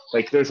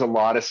like there's a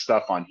lot of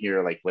stuff on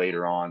here, like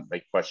later on,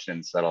 like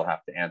questions that I'll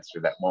have to answer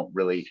that won't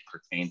really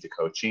pertain to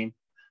coaching.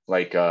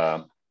 Like,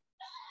 I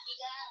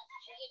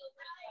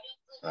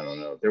don't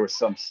know, there was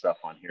some stuff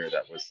on here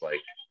that was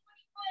like,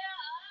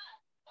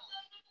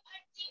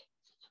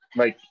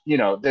 you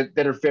know,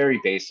 that are very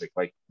basic,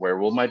 like where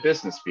will my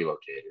business be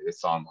located?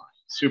 It's online,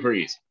 super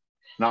easy.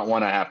 Not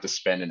one I have to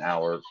spend an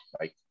hour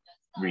like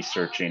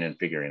researching and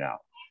figuring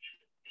out.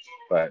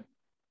 But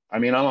I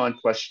mean, I'm on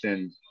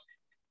question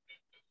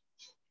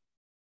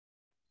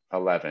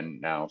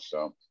 11 now.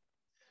 So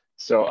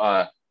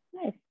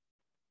Nice.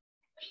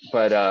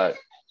 but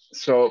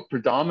so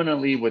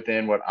predominantly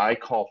within what I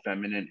call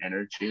feminine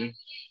energy,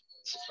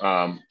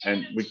 and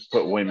we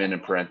put women in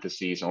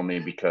parentheses only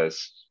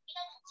because,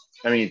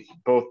 I mean,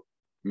 both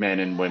men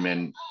and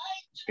women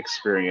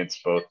experience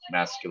both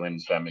masculine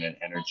and feminine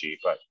energy,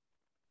 but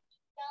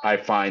I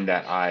find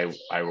that I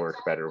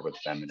work better with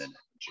feminine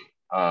energy.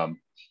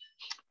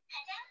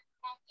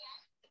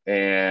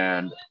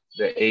 And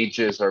the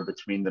ages are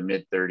between the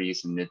mid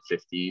 30s and mid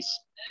 50s.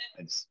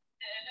 I just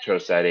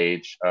chose that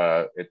age.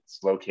 It's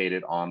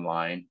located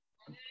online.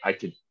 I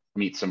could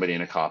meet somebody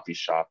in a coffee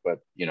shop, but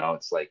you know,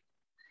 it's like,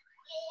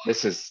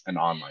 this is an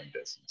online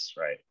business,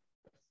 right?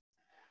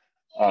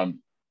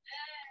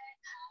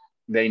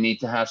 They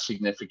need to have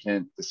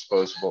significant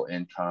disposable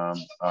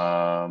income,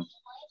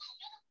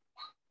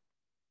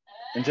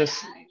 and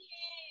just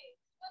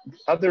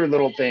other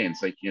little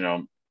things like, you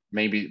know,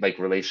 maybe like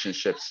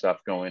relationship stuff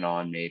going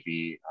on,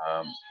 maybe,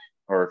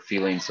 or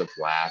feelings of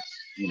lack,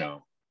 you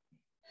know.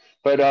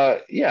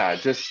 But yeah,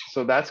 just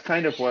so that's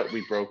kind of what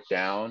we broke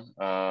down.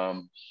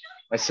 I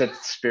said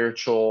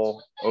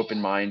spiritual,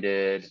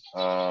 open-minded,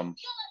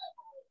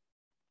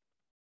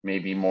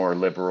 maybe more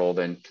liberal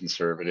than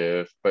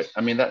conservative, but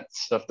I mean, that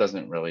stuff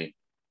doesn't really,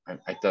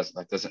 that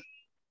doesn't,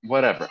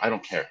 whatever, I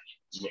don't care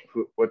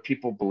what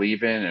people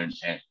believe in, and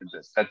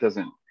that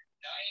doesn't,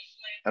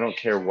 I don't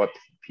care what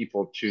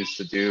people choose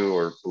to do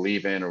or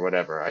believe in or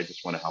whatever. I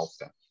just want to help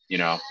them, you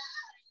know?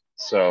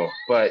 So,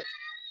 but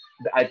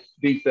I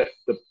think that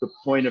the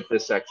point of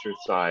this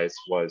exercise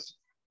was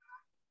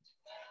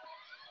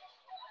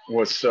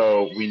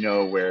so we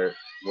know where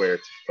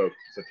to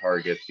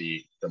target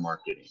the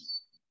marketing.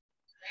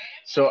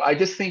 So I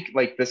just think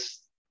like this,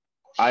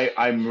 I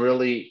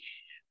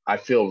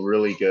feel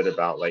really good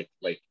about like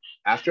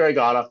after I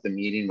got off the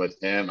meeting with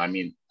him, I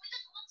mean,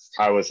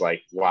 I was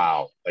like,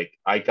 wow, like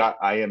I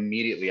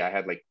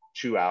had like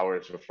 2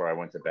 hours before I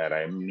went to bed.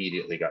 I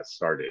immediately got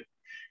started.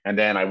 And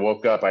then I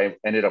woke up, I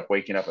ended up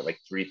waking up at like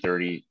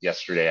 3:30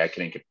 yesterday. I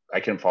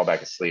couldn't fall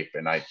back asleep.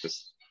 And I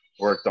just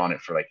worked on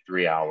it for like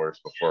 3 hours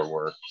before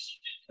work.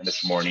 And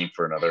this morning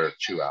for another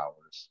 2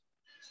 hours.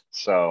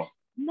 So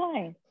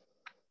Nice.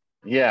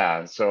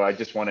 yeah, so I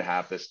just want to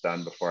have this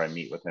done before I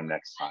meet with him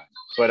next time.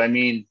 But I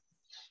mean,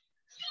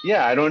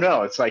 yeah, I don't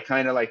know. It's like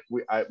kind of like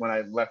when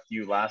I left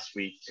you last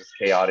week, as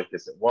chaotic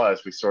as it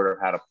was, we sort of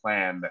had a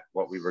plan that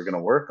what we were going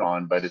to work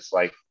on, but it's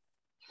like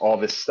all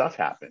this stuff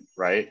happened,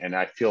 right? And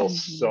I feel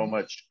so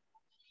much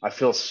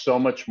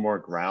more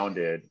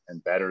grounded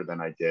and better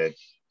than I did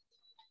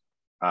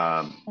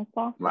That's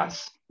awesome.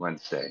 last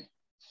Wednesday.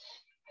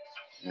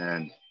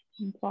 And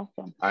that's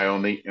awesome.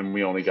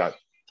 we only got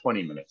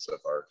 20 minutes of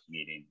our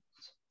meeting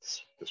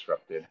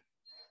disrupted.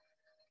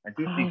 I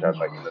do think I'd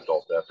like an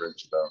adult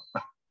beverage though.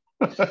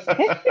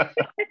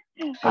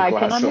 I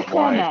can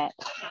understand that.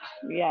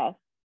 Yes.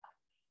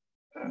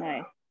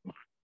 Nice.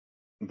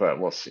 But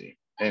we'll see.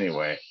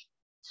 Anyway.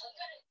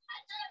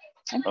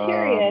 I'm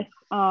curious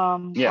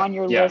on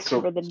your list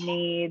for the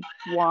needs,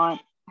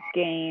 wants,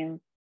 games,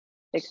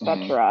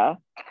 etc.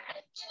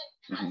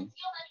 Mm-hmm.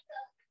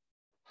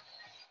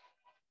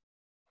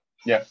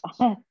 Yeah.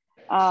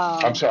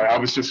 I'm sorry.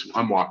 I'm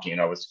walking.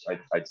 I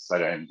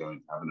decided I'm going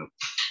to have a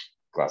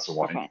glass of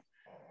wine. Okay.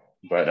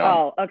 But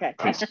okay.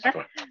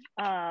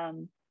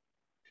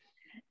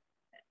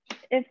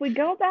 If we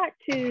go back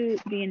to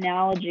the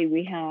analogy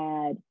we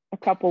had a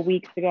couple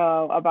weeks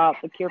ago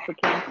about the cure for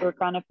cancer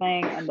kind of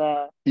thing and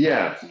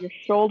your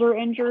shoulder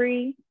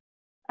injury,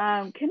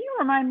 can you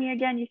remind me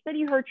again? You said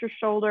you hurt your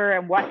shoulder,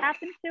 and what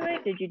happened to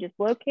it? Did you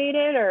dislocate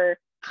it, or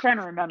trying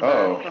to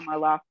remember from our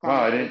last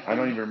conversation. I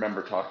don't even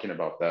remember talking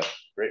about that.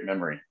 Great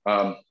memory.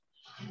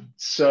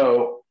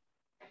 So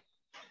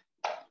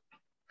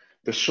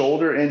the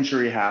shoulder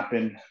injury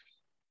happened.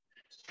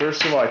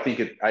 First of all,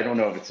 I don't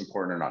know if it's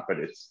important or not, but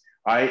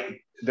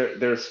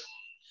there's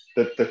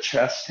the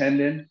chest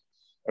tendon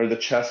or the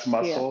chest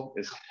muscle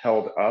is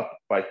held up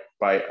by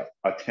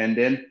a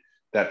tendon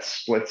that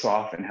splits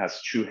off and has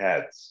two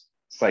heads.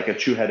 It's like a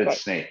two-headed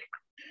snake.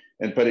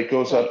 But it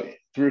goes up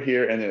through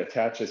here and it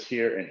attaches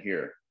here and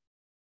here.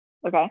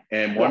 Okay.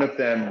 And one of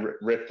them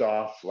ripped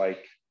off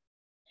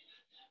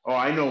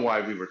I know why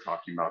we were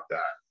talking about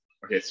that.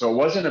 Okay, so it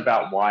wasn't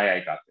about why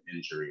I got the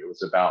injury. It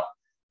was about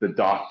the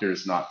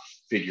doctors not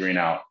figuring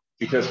out,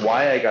 because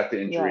why I got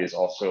the injury is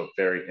also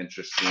very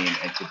interesting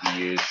and could be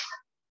used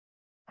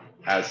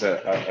as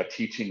a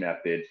teaching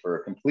method for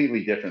a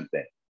completely different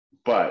thing.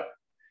 But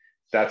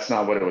that's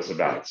not what it was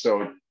about.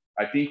 So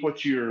I think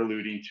what you're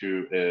alluding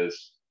to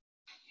is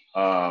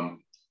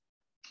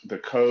the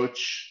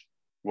coach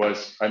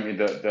was,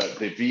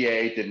 the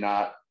VA did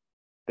not,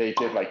 they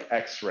did like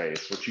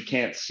x-rays, which you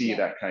can't see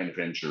that kind of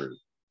injury.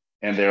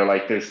 And they're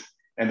like,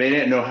 and they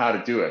didn't know how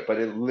to do it, but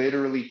it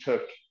literally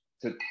took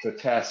to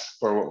test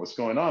for what was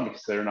going on,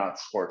 because they're not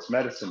sports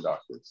medicine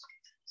doctors.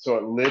 So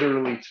it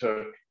literally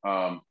took,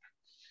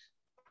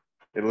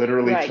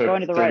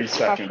 30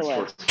 seconds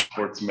for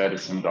sports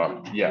medicine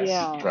doctor. Yes,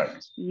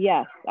 right.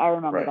 Yes, I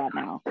remember that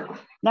now.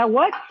 Now,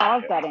 what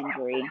caused that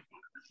injury?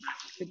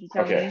 Could you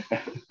tell me?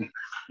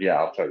 Yeah,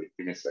 I'll tell you.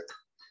 Give me a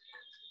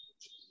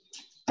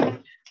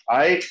second.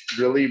 I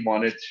really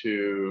wanted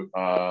to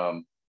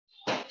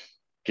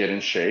get in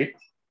shape.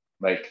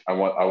 Like I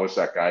was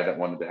that guy that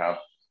wanted to have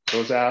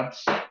those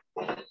abs.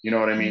 You know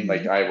what I mean?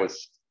 Like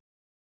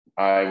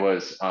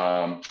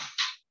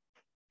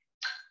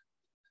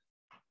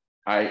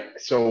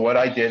so what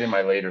I did in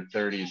my later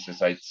 30s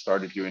is I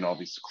started doing all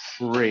these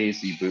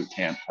crazy boot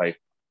camp type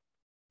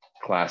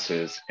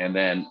classes, and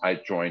then I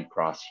joined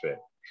CrossFit.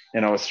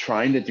 And I was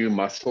trying to do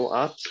muscle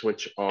ups,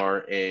 which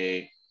are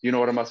you know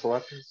what a muscle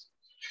up is?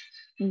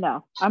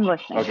 No, I'm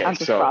listening. Okay, I'm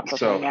just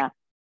processing, yeah.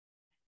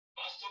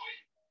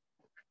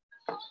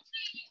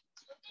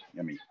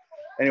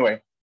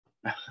 Anyway,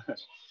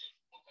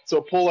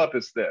 so pull up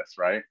is this,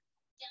 right?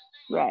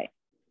 Right.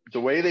 The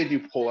way they do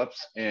pull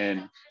ups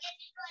in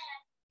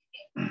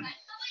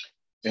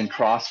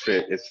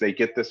CrossFit is they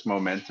get this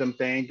momentum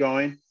thing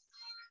going,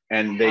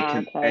 and they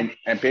can,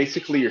 and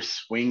basically you're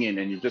swinging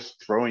and you're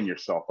just throwing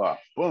yourself up,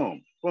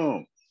 boom,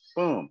 boom,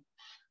 boom.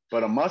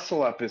 But a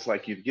muscle up is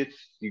like you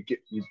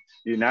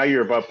now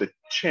you're above the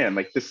chin.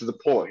 Like this is a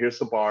pull up. Here's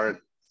the bar, and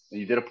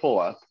you did a pull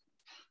up,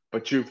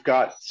 but you've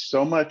got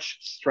so much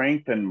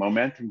strength and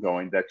momentum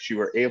going that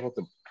you are able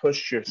to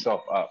push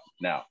yourself up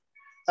now.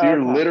 So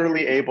you're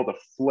literally able to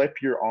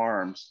flip your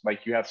arms,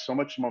 like you have so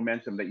much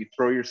momentum that you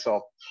throw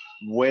yourself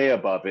way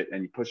above it,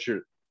 and you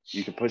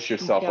can push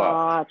yourself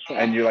up,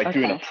 and you're like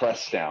doing a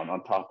press down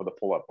on top of the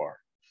pull-up bar.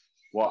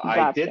 Well,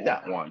 I did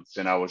that once,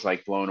 and I was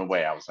like blown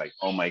away. I was like,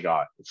 oh my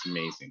God, it's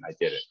amazing. I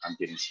did it. I'm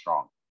getting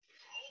strong.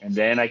 And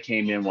then I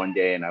came in one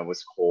day and I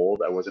was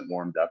cold. I wasn't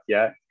warmed up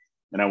yet.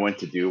 And I went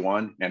to do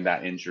one, and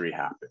that injury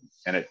happened.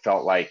 And it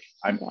felt like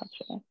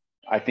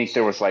I think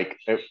there was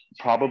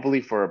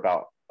probably for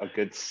about a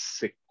good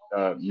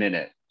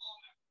minute,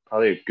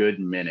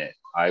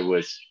 I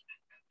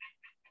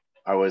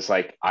was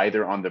like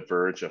either on the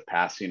verge of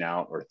passing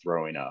out or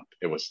throwing up.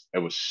 It was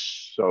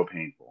so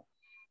painful.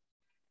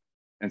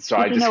 And so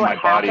Did you know what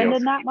happened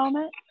in that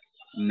moment?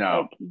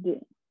 No.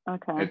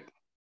 Okay.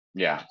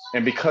 Yeah.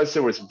 And because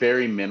there was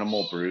very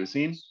minimal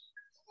bruising,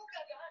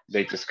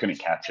 they just couldn't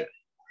catch it.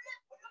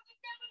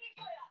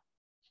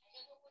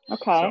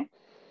 Okay.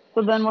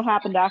 So then what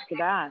happened after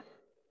that?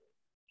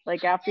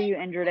 Like after you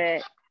injured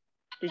it,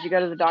 did you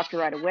go to the doctor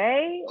right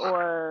away,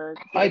 or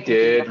I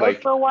did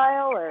for a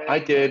while? Or I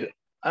did.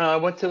 I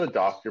went to the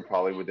doctor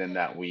probably within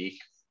that week.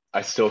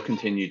 I still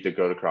continued to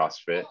go to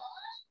CrossFit.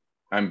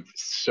 I'm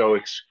so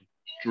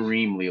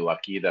extremely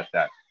lucky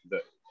that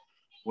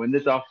when the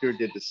doctor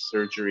did the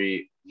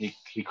surgery,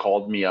 he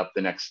called me up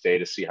the next day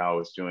to see how I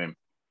was doing.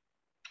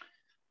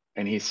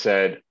 And he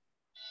said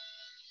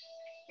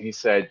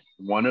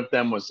one of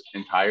them was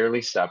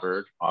entirely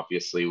severed.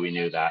 Obviously, we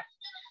knew that.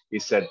 He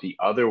said the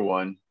other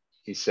one,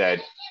 he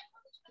said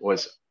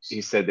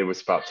there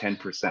was about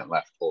 10%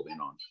 left holding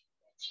on.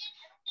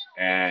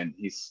 And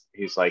he's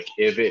like,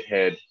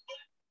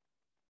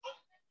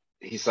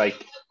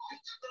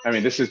 I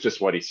mean, this is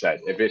just what he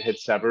said. If it had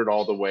severed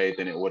all the way,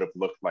 then it would have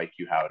looked like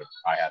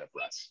I had a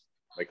breast,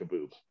 like a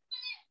boob.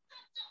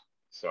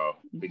 So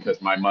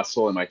because my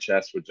muscle in my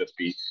chest would just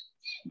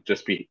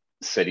be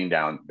sitting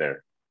down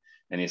there.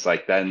 And he's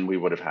like, then we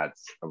would have had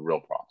a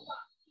real problem,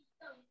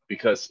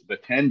 because the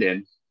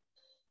tendon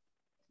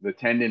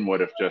would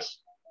have just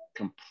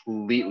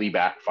completely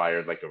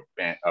backfired like a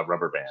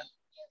rubber band,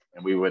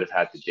 and we would have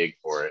had to dig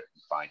for it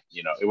and find,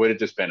 it would have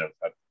just been a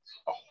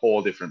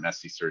whole different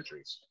messy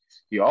surgery.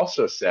 He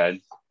also said,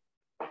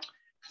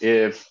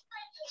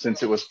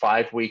 since it was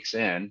 5 weeks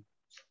in,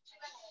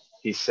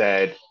 he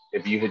said,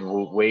 if you had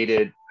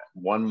waited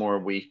one more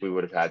week, we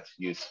would have had to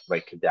use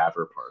like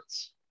cadaver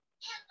parts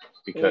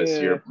because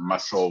your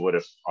muscle would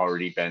have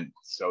already been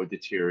so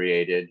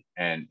deteriorated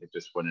and it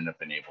just wouldn't have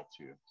been able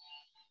to.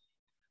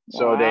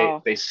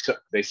 So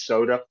they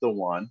sewed up the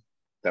one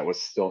that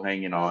was still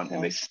hanging on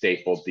and they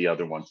stapled the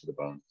other one to the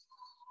bone.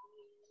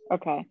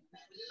 Okay.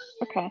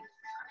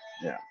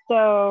 Yeah.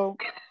 So,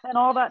 and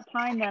all that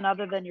time then,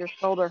 other than your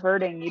shoulder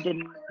hurting, you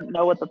didn't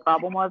know what the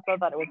problem was, though,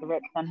 that it was a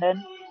ripped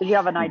tendon? Did you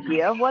have an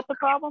idea of what the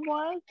problem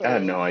was? Or? I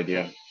had no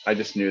idea. I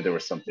just knew there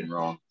was something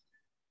wrong.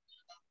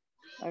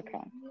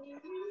 Okay.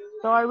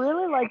 So I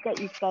really like that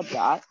you said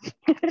that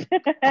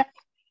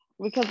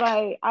because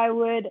I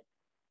would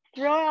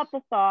throw out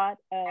the thought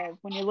of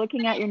when you're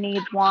looking at your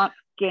needs, wants,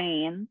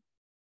 gains,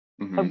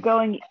 of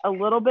going a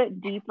little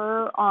bit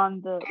deeper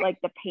on the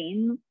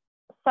pain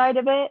side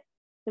of it.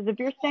 Because if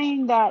you're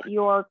saying that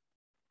your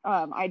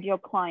ideal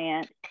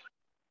client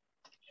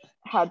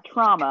had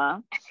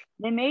trauma,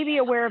 they may be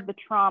aware of the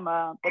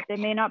trauma, but they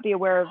may not be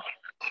aware of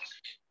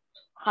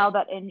how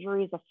that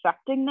injury is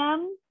affecting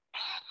them.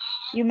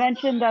 You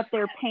mentioned that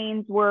their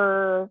pains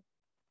were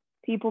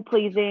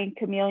people-pleasing,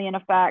 chameleon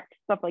effect,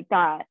 stuff like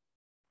that.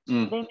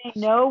 They may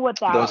know what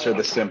that Those are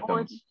the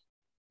symptoms.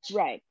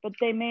 Right, but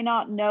they may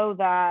not know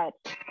that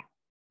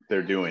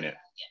they're doing it.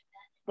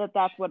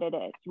 That's what it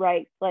is,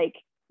 right? Like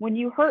when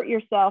you hurt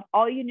yourself,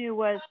 all you knew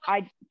was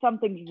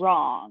something's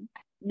wrong,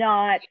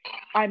 not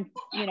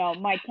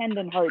my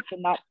tendon hurts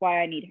and that's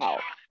why I need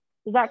help.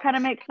 Does that kind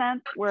of make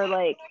sense? Where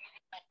like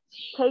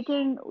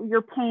taking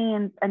your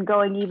pains and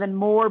going even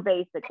more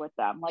basic with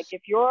them. Like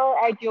if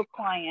your ideal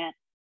client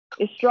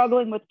is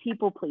struggling with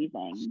people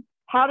pleasing,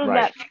 how does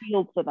that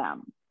feel to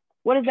them?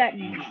 What does that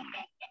mean?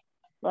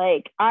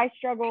 Like I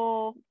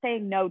struggle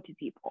saying no to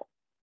people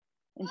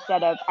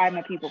instead of I'm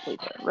a people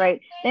pleaser, right?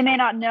 They may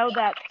not know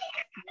that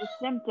the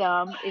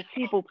symptom is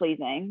people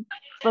pleasing,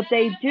 but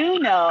they do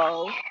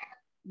know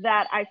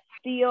that I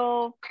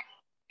feel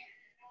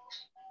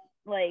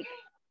like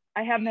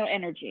I have no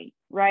energy,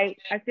 right?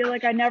 I feel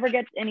like I never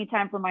get any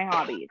time for my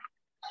hobbies.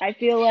 I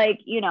feel like,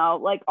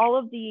 like all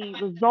of the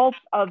results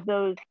of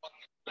those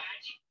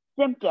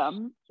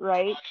symptoms,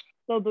 right?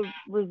 So the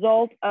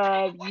result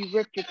of you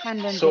ripped your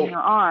tendons in your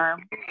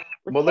arm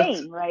was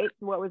pain, right?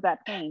 So what was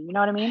that pain? You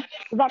know what I mean?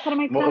 Does that kind of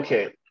make sense?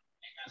 Okay.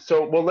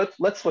 So,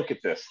 let's look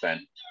at this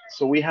then.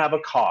 So we have a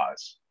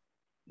cause.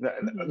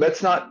 Let's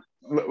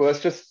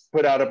just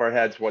put out of our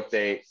heads what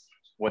they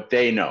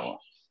know.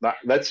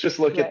 Let's just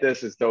look at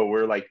this as though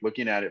we're like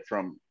looking at it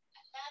from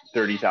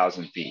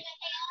 30,000 feet.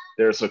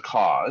 There's a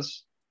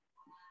cause.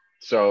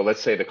 So let's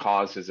say the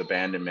cause is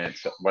abandonment,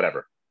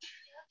 whatever.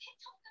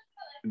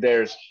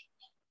 There's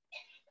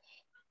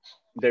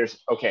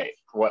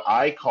what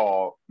I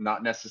call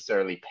not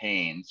necessarily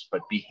pains,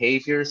 but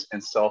behaviors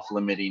and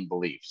self-limiting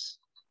beliefs.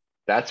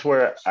 That's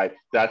where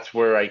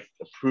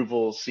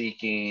approval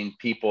seeking,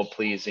 people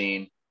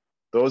pleasing,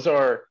 those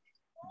are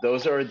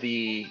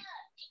the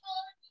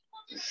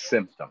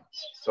symptoms.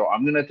 So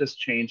I'm going to just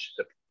change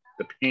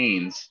the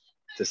pains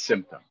to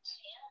symptoms.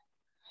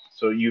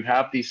 So you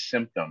have these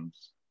symptoms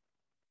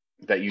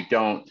that you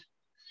don't,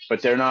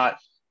 but they're not,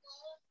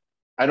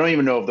 I don't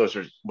even know if those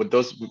are, would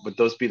those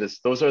be this,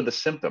 those are the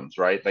symptoms,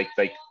 right?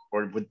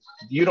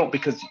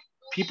 Because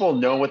people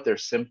know what their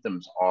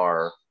symptoms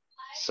are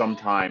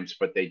sometimes,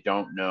 but they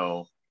don't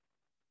know.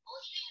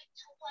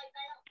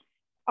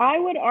 I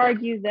would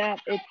argue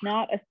that it's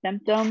not a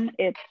symptom,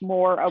 it's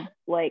more of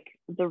like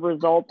the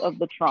result of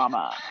the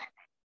trauma.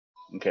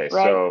 Okay,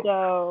 right.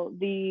 So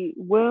the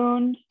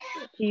wound,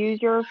 to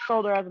use your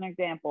shoulder as an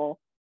example,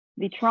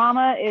 the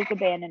trauma is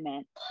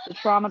abandonment. The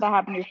trauma that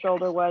happened to your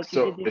shoulder was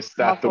is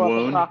that the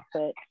wound?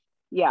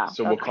 Yeah.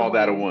 So we'll call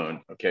that a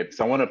wound. Okay.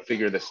 So I want to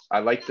figure this. I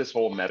like this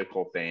whole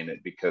medical thing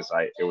because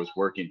it was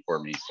working for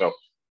me.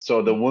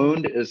 So the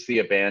wound is the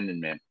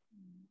abandonment,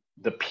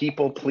 the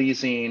people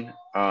pleasing.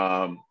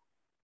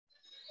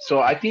 So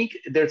I think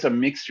there's a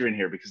mixture in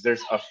here because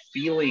there's a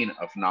feeling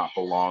of not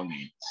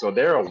belonging. So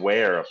they're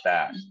aware of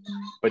that,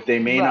 but they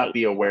may not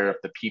be aware of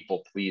the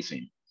people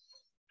pleasing.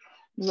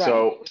 Right.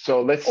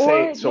 So let's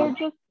say they're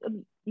just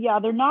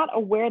they're not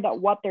aware that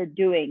what they're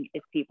doing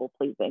is people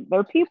pleasing.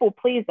 They're people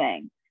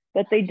pleasing,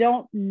 but they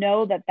don't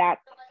know that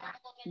that's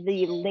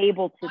the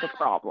label to the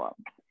problem.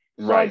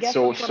 Right.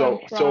 So I guess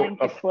what I'm trying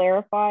to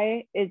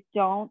clarify is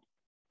don't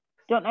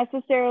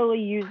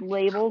necessarily use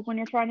labels when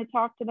you're trying to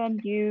talk to them.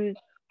 Use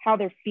how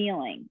they're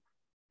feeling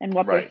and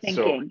what they're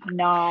thinking.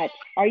 Not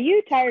are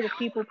you tired of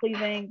people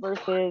pleasing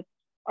versus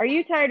are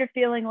you tired of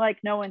feeling like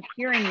no one's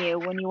hearing you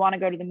when you want to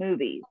go to the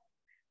movies?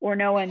 Or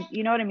no one,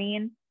 you know what I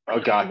mean? Oh,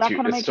 got you.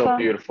 It's so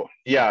beautiful.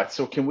 Yeah.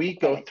 So can we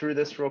go through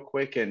this real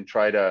quick and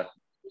try to?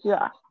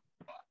 Yeah.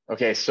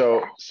 Okay.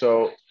 So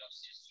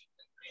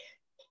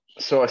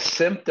a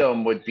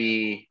symptom would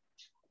be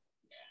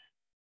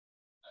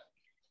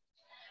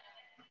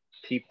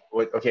people.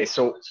 Okay.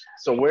 So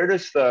where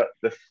does a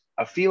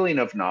feeling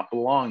of not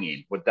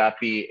belonging? Would that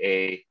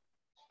be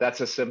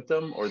that's a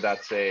symptom, or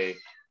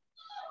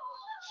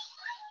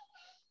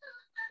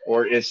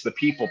or is the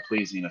people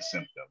pleasing a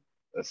symptom?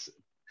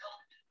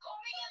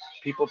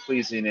 people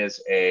pleasing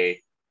is a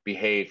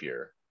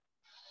behavior,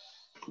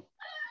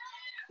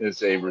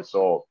 is a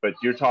result, but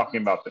you're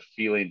talking about the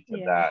feeling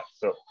to that.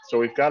 So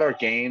we've got our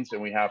gains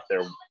and we have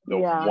the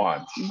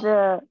wants.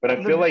 But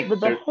I feel like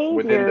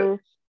the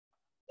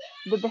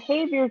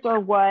behaviors are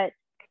what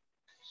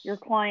your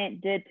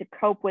client did to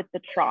cope with the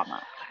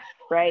trauma,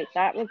 right?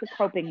 That was a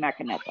coping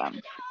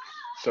mechanism.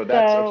 So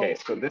that's okay.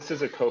 So this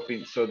is a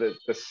coping. So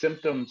the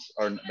symptoms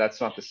are,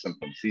 that's not the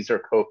symptoms. These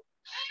are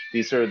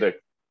the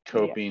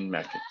coping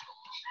mechanisms.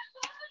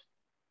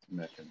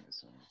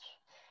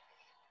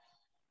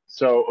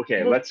 So,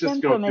 okay, let's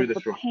just go through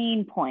this. The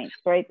pain points,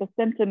 right? The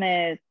symptom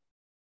is,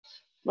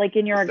 like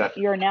in your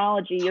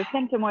analogy, your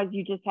symptom was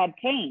you just had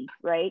pain,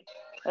 right?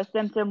 A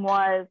symptom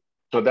was.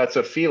 So that's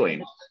a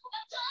feeling.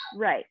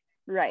 Right.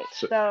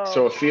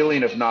 So a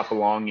feeling of not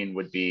belonging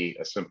would be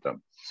a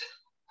symptom.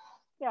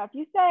 Yeah, if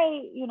you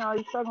say,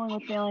 you're struggling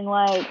with feeling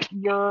like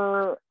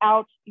you're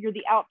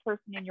the out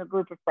person in your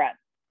group of friends,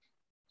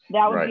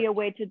 that would be a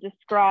way to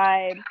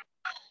describe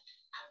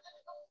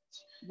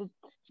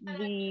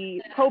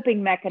the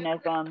coping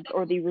mechanisms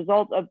or the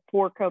result of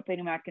poor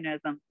coping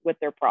mechanisms with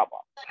their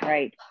problem,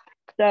 right?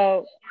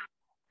 So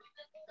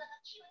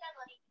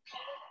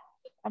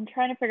I'm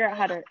trying to figure out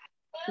how to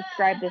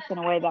describe this in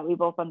a way that we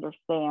both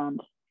understand.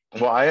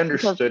 Well, I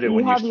understood it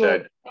when you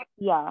said.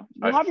 You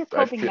have your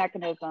coping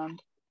mechanisms.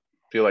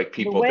 Feel like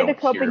people don't hear me. The way the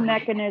coping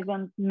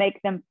mechanisms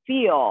make them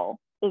feel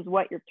is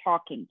what you're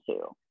talking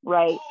to,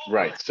 right?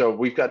 Right. So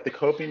we've got the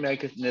coping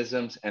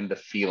mechanisms and the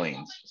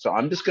feelings. So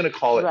I'm just going to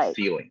call it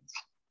feelings.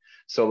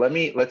 So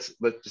let's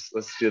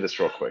do this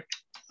real quick.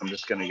 I'm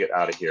just going to get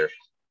out of here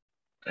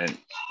and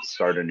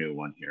start a new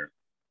one here.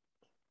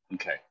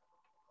 Okay.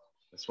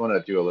 I just want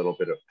to do a little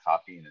bit of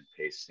copying and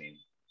pasting.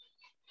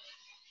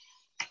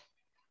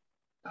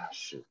 Ah,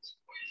 shoot.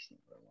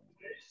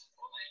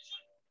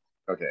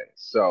 Okay.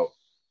 So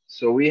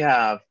we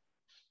have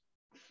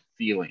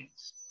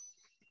feelings.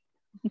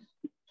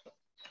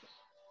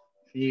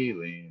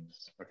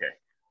 Feelings. Okay.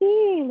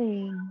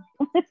 Feelings.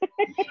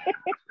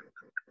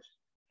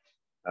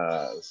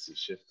 Let's see.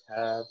 Shift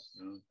tab.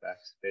 No.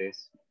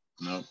 Backspace.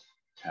 No.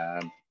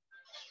 Tab.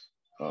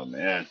 Oh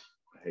man,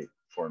 I hate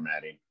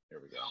formatting. Here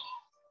we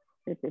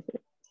go.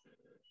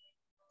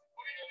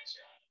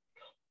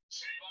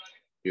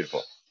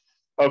 Beautiful.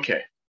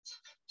 Okay.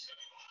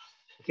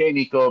 Okay,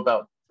 Nico.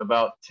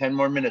 About 10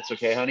 more minutes.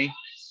 Okay, honey.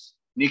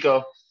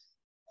 Nico.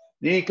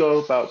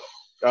 About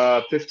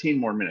 15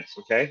 more minutes.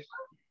 Okay.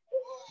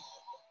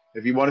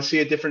 If you want to see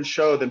a different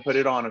show, then put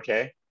it on,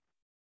 okay?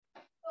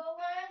 Well,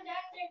 when I'm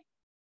at the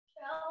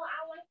show,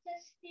 I want to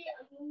see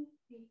a movie.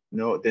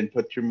 No, then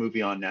put your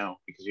movie on now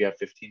because you have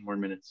 15 more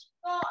minutes.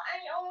 Well,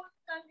 I almost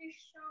done the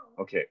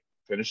show. Okay,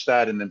 finish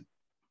that and then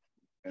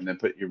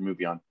put your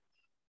movie on.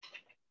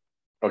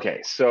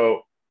 Okay,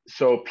 so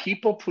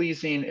people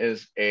pleasing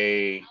is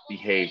a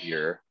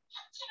behavior.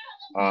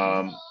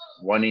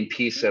 Wanting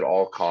peace at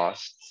all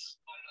costs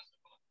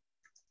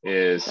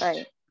is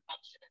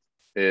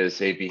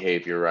a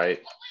behavior, right?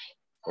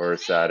 Or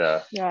is that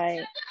a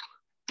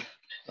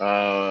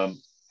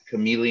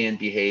chameleon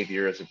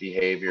behavior is a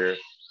behavior?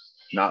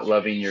 Not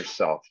loving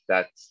yourself,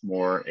 that's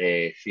more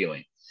a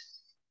feeling.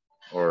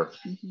 Or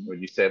would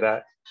you say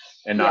that?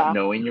 And not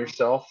knowing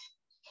yourself?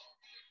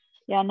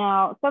 Yeah,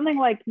 now something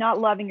like not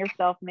loving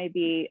yourself may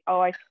be,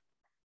 I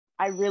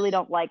really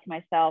don't like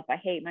myself, I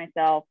hate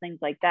myself, things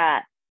like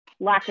that.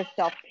 Lack of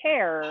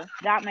self-care,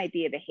 that might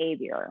be a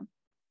behavior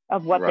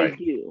of what they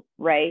do,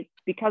 right?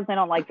 Because they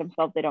don't like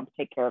themselves, they don't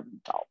take care of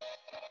themselves.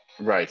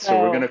 Right.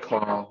 So we're gonna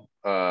call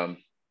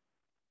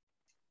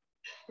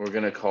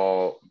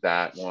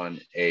that one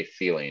a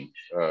feeling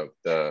of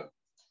the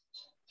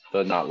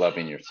not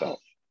loving yourself.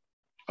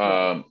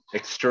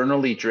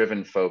 Externally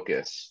driven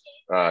focus,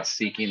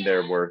 seeking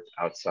their worth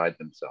outside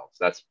themselves.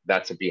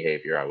 That's a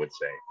behavior, I would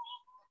say.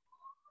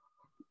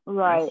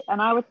 Right.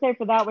 And I would say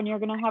for that one, you're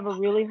gonna have a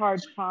really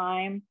hard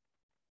time,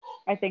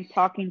 I think,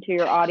 talking to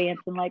your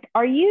audience and like,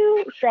 are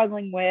you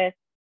struggling with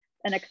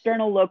an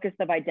external locus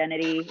of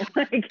identity?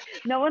 Like,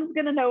 no one's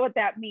gonna know what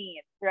that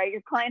means, right?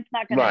 Your client's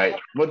not gonna know.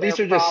 Well, these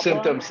are just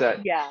symptoms that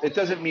it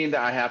doesn't mean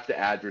that I have to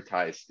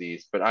advertise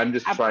these, but I'm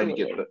just trying to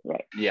get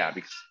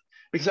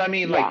because I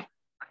mean, like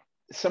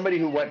somebody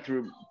who went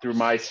through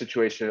my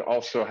situation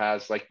also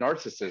has like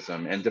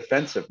narcissism and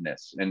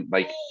defensiveness and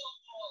like,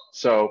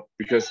 so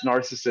because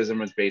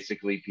narcissism is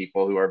basically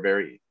people who are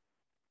very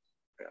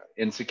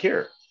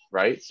insecure,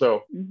 right?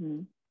 So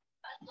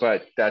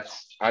but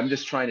I'm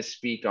just trying to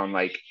speak on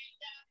like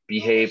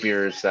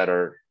behaviors that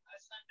are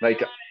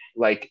like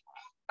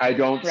I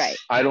don't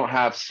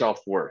have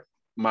self-worth,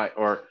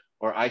 or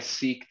I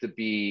seek to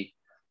be,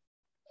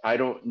 I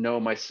don't know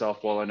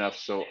myself well enough,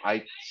 so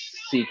I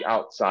seek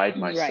outside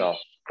myself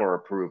for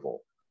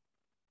approval.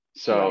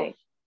 So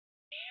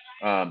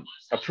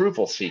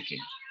approval seeking.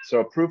 So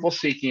approval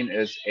seeking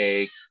is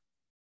a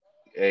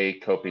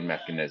coping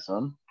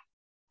mechanism,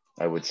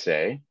 I would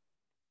say.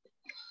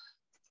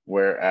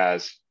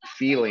 Whereas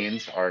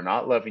feelings are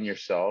not loving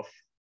yourself.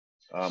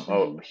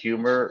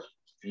 Humor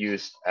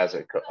used as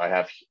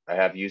I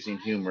have using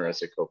humor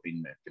as a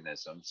coping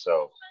mechanism.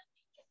 So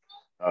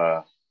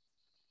we'll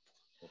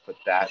put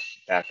that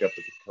back up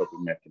with the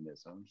coping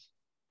mechanisms.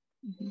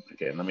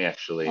 Okay, let me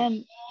actually.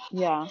 And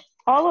yeah,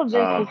 all of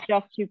this is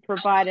just to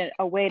provide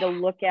a way to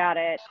look at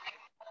it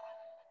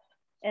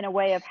in a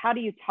way of how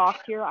do you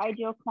talk to your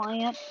ideal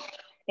client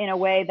in a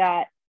way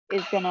that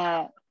is going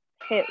to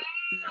hit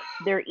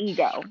their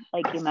ego,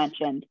 like you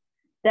mentioned,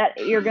 that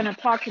you're going to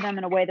talk to them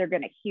in a way they're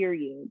going to hear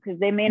you, because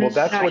they may not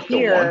that's what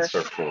hear. The wants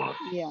are for.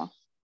 Yeah.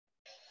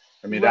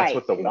 I mean, that's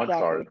what the wants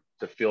are,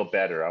 to feel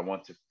better. I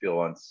want to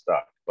feel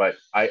unstuck. But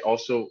I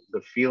also,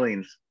 the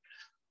feelings,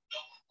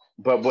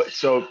 but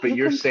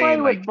you're can saying play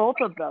like with both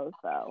of those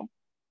though,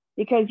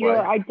 because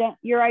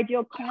your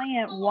ideal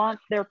client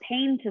wants their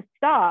pain to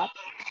stop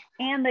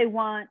and they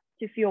want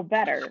to feel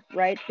better,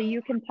 right? So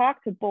you can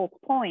talk to both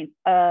points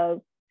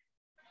of,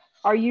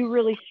 are you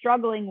really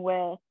struggling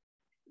with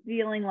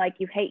feeling like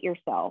you hate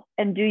yourself,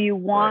 and do you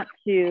want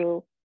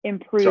to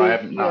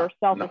improve your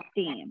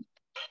self-esteem?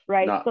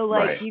 Right. So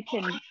like you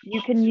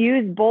can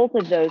use both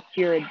of those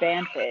to your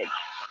advantage.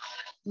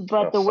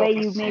 But the way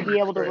you may be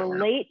able to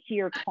relate to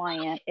your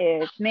client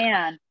is,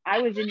 man,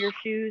 I was in your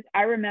shoes.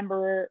 I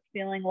remember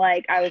feeling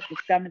like I was the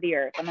scum of the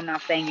earth. And I'm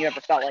not saying you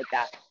ever felt like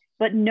that,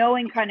 but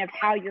knowing kind of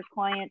how your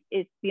client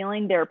is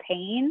feeling their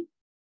pain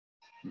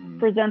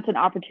presents an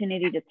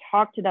opportunity to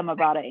talk to them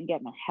about it and get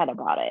in their head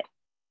about it.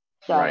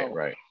 So,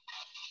 right.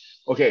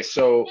 Okay,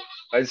 so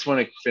I just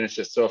want to finish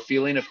this. So a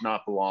feeling of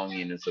not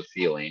belonging is a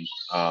feeling.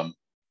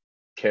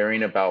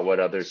 Caring about what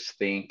others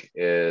think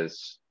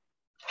is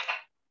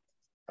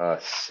a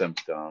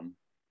symptom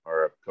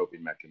or a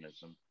coping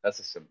mechanism. That's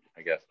a symptom,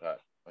 I guess.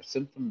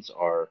 Symptoms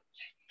are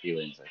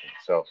feelings, I think.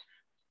 So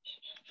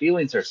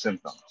feelings are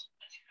symptoms,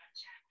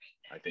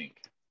 I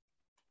think.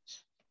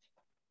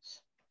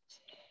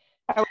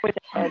 I would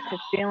say because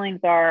feelings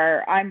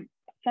are,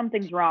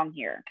 something's wrong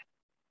here.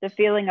 The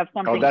feeling of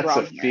something's wrong. Oh, that's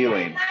a here.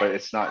 feeling, but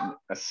it's not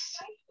a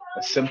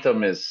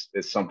symptom. Is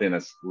something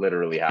that's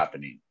literally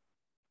happening.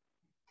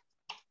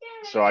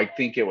 So I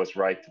think it was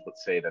right to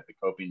say that the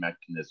coping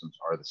mechanisms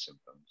are the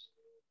symptoms.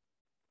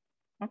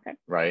 Okay.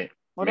 Right?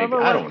 Whatever.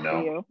 Maybe. I don't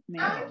know. You.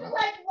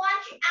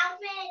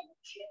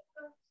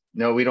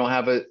 No, we don't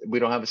have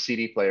a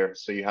CD player,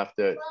 so you have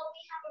to. Well, we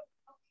have a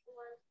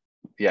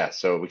yeah,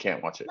 so we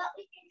can't watch it. But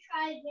we can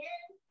try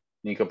again.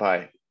 Nico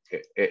Pie,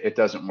 it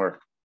doesn't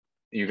work.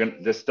 You're gonna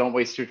just don't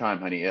waste your time,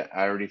 honey.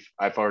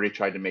 I've already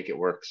tried to make it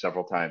work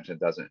several times. It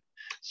doesn't.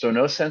 So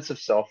no sense of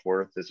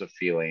self-worth is a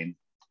feeling.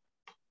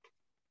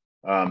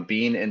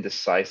 Being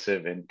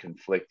indecisive and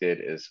conflicted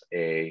is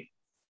a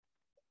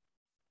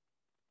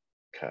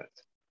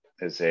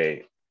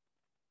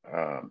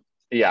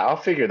yeah, I'll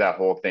figure that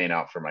whole thing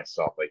out for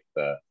myself, like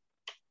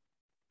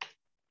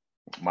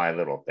my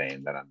little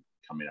thing that I'm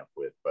coming up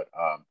with, but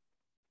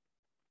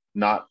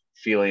not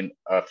feeling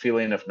a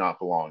feeling of not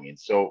belonging.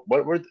 So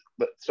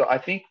I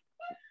think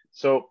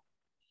so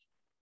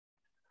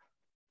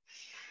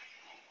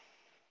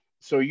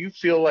you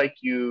feel like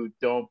you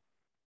don't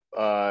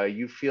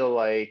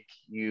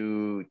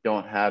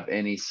have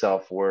any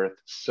self-worth.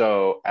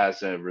 So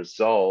as a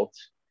result,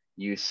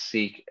 you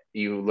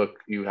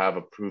have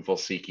approval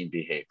seeking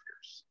behaviors.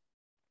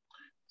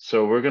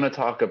 So we're going to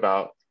talk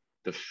about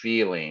the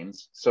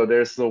feelings. So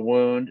there's the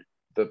wound,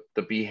 the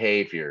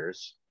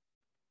behaviors.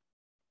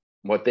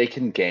 What they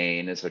can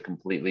gain is a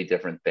completely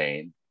different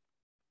thing.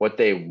 What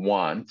they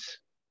want,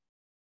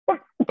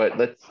 but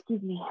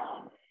Excuse me.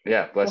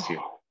 Yeah, bless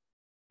you.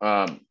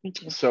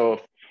 Thank you.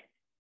 So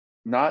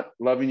not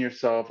loving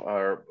yourself,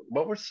 or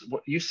what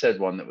you said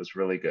one that was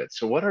really good.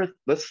 So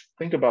let's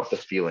think about the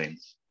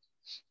feelings.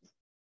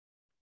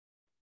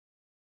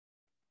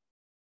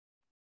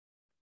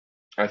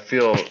 I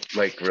feel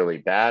like really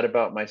bad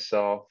about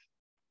myself.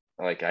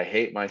 Like I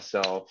hate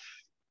myself.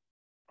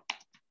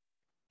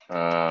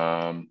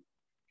 Well,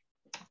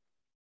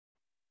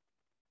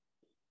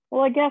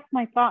 I guess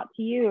my thought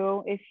to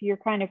you, if you're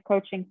kind of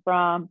coaching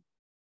from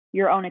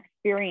your own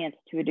experience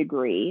to a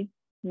degree,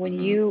 when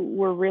you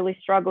were really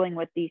struggling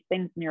with these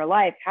things in your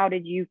life, how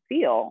did you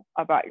feel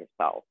about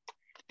yourself?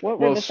 What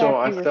were the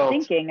thoughts you were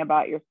thinking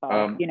about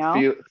yourself?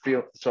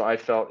 So I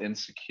felt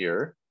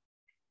insecure.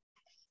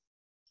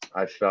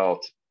 I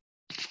felt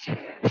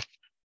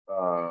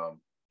I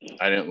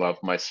didn't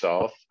love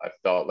myself. I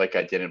felt like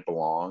I didn't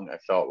belong. I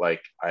felt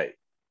like I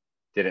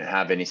didn't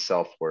have any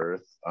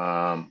self-worth.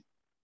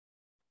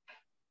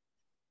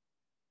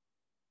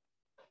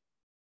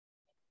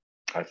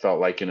 I felt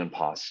like an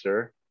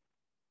imposter.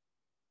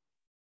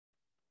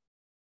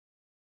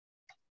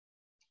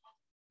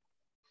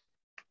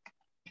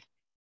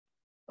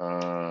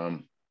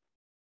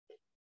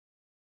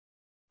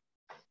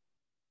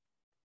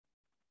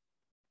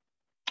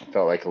 I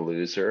felt like a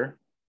loser.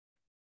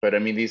 But I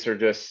mean, these are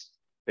just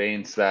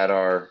things that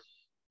are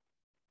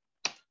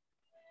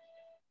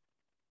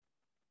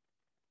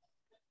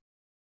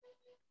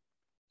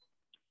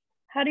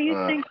How do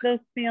you think those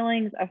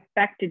feelings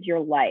affected your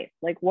life?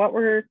 Like, what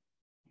were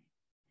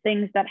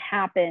things that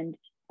happened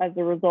as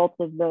a result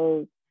of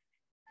those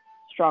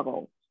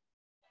struggles?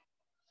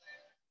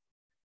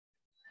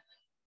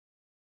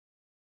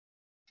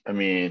 I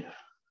mean,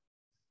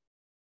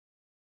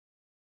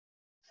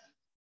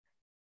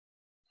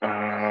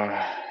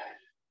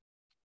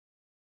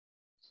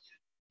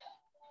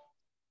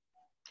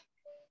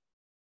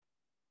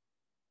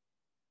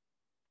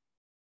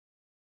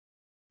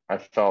 I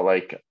felt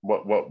like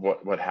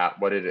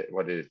what did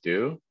it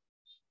do?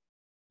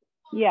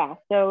 Yeah.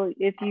 So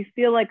if you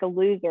feel like a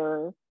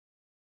loser,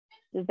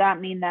 does that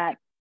mean that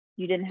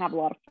you didn't have a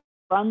lot of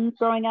fun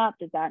growing up?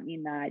 Does that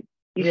mean that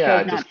you Yeah,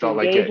 I chose just not to felt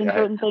like engage in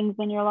certain things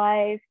in your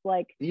life,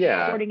 like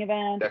yeah, sporting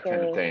events that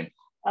kind of or thing.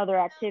 other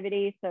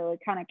activities? So it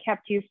kind of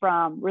kept you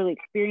from really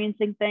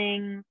experiencing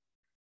things.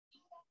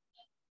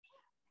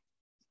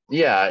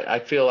 Yeah, I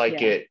feel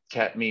like Yeah. it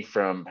kept me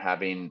from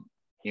having,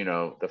 you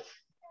know, the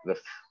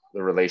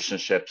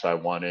relationships I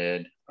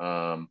wanted.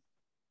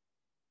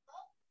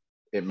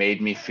 It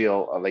made me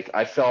feel like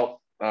I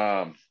felt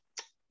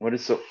what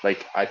is it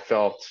like I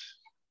felt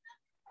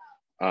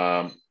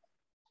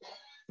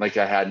like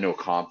I had no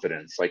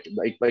confidence. Like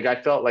I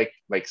felt like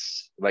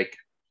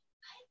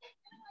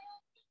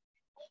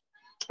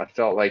I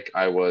felt like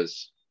I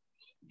was,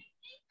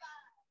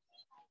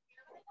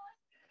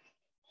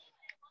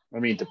 I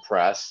mean,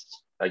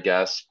 depressed, I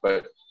guess,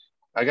 but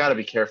I got to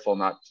be careful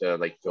not to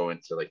like go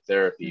into like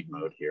therapy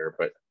mode here.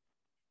 But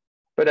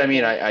I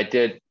mean, I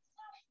did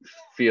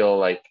feel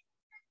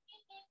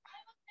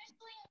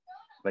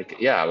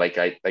yeah, like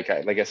I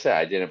said,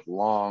 I didn't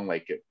belong.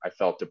 I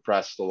felt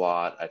depressed a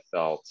lot. I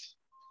felt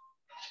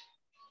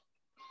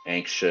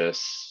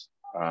anxious,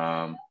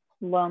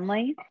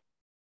 Lonely.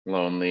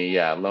 lonely.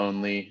 Yeah,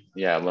 lonely.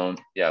 Yeah,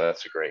 Yeah,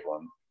 that's a great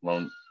one.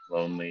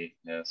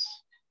 Loneliness.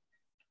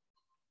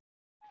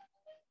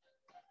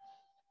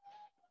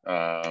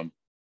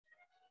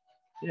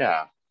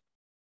 Yeah.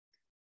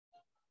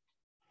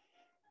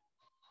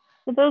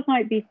 So those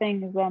might be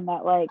things then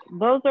that like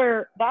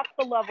that's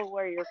the level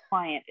where your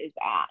client is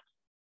at,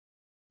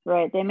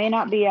 right? They may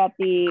not be at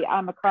the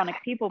I'm a chronic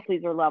people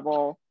pleaser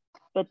level,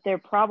 but they're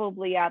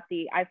probably at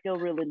the I feel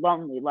really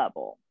lonely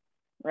level,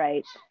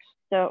 right?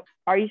 So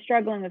are you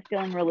struggling with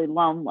feeling really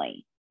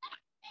lonely?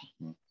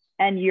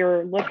 And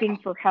you're looking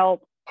for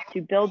help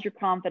to build your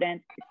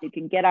confidence so you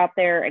can get out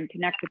there and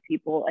connect with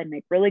people and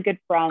make really good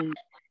friends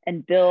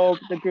and build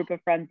the group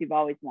of friends you've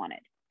always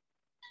wanted.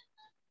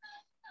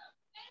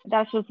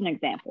 That's just an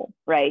example,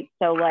 right?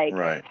 So like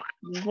Right.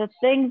 the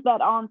things that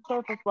on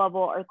surface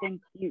level are things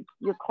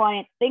your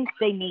client thinks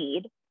they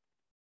need,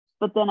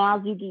 but then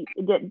as you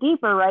get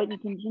deeper, right, and you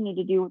continue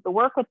to do the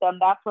work with them,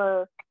 that's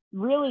where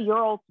really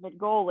your ultimate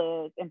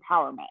goal is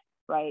empowerment,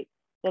 right?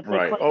 That they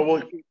Right. Oh,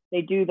 well,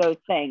 they do those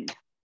things.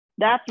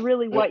 That's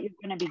really what you're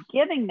going to be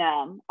giving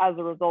them as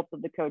a result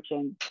of the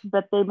coaching,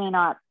 but they may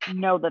not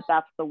know that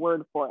that's the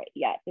word for it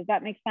yet. Does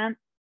that make sense?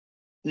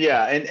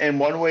 yeah, and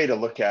one way to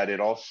look at it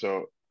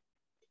also,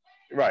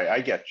 right,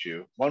 I get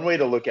you. One way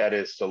to look at it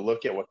is to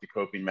look at what the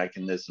coping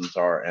mechanisms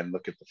are and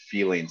look at the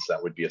feelings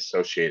that would be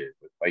associated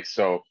with, like,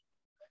 so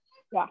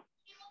Yeah.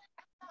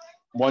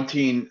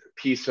 Wanting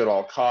peace at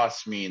all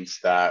costs means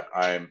that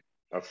I'm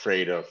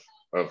afraid of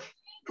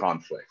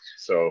conflict.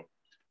 So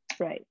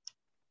right.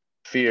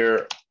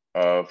 Fear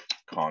of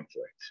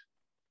conflict.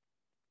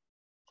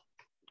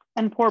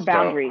 And poor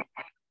boundaries.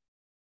 So,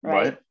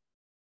 right. What?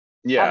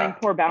 Yeah. Having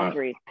poor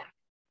boundaries.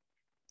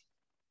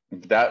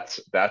 That's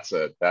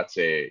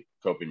a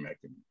coping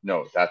mechanism.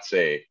 No,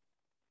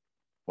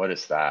 what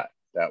is that?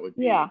 That would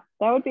be. Yeah,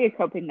 that would be a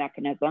coping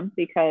mechanism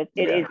because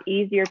it is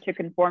easier to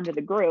conform to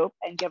the group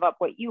and give up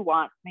what you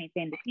want to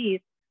maintain the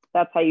peace.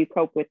 That's how you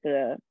cope with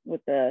the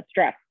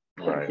stress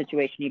of the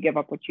situation. You give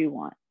up what you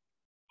want.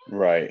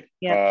 Right.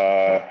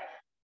 Yeah.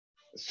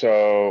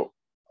 So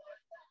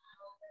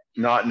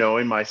not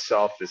knowing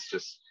myself is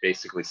just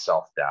basically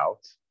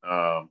self-doubt.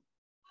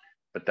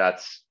 But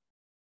that's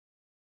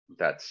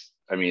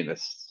I mean,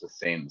 it's the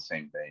same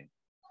thing.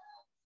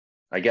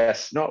 I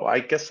guess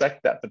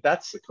but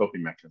that's the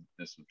coping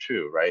mechanism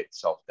too, right?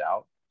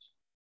 Self-doubt.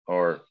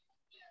 Or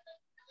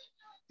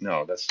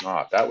no, that's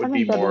not. That would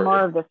be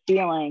more of the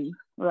feeling,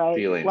 right?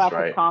 Feelings, lack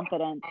right? of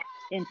confidence,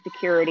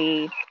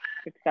 insecurity,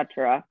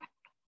 etc.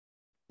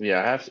 Yeah,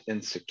 I have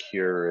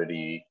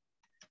insecurity.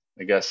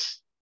 I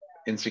guess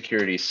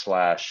insecurity /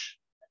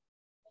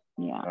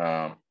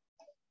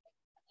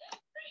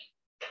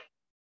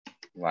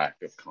 lack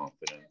of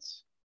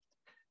confidence.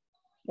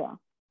 Yeah.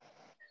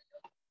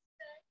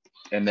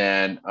 And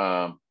then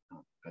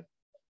that's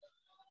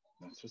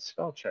what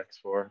spell check's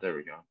for. There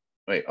we go.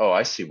 Wait, oh,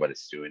 I see what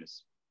it's doing.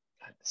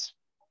 I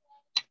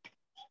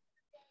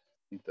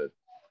think the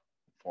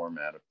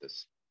format of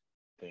this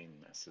thing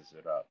messes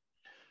it up.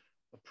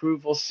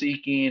 Approval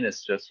seeking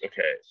is just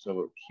okay. So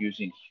we're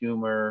using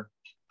humor.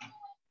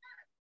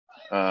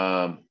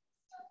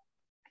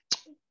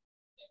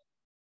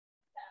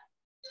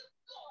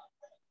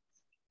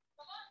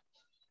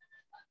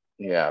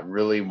 Yeah,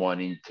 really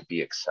wanting to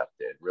be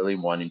accepted, really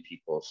wanting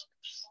people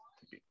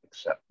to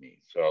accept me.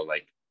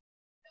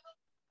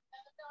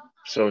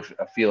 So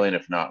a feeling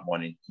of not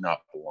belonging.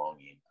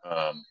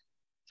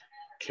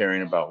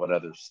 caring about what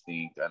others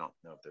think. I don't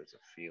know if there's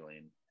a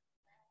feeling.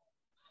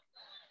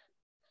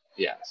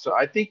 Yeah, so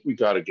I think we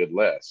got a good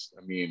list.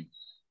 I mean,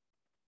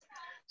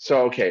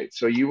 so okay,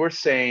 so you were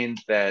saying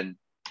then,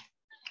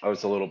 I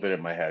was a little bit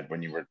in my head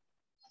when you were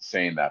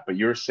saying that, but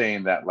you're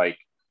saying that like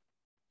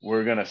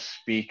we're gonna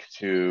speak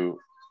to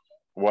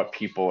what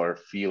people are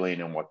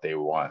feeling and what they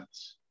want,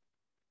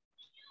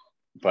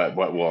 but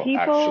what will People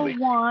actually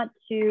want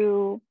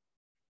to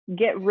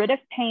get rid of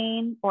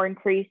pain or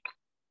increase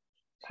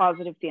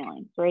positive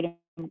feelings, right?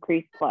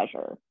 Increase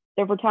pleasure.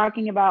 So if we're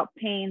talking about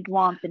pains,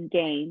 wants, and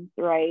gains,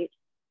 right?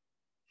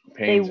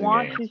 pains They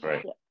want and gains, to,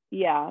 right?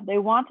 yeah, they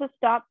want to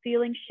stop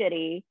feeling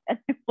shitty and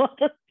they want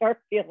to start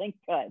feeling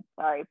good.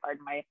 Sorry,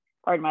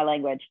 pardon my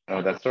language.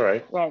 Oh, that's all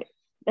right. Right.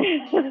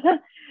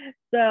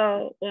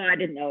 So, well, I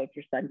didn't know if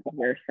your son was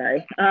here.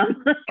 Sorry.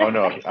 Oh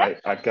no,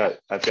 I've got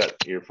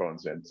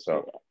earphones in,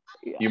 so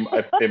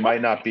yeah. it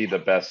might not be the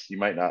best. You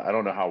might not. I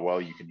don't know how well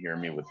you can hear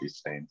me with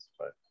these things,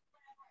 but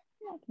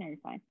Yeah, I can hear you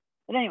fine.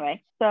 But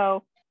anyway,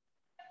 so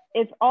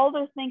if all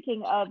they're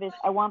thinking of is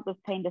I want this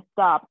pain to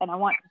stop and I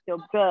want to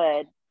feel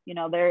good, you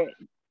know,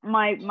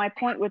 my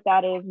point with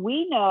that is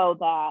we know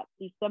that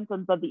the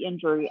symptoms of the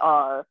injury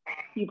are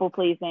people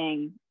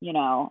pleasing, you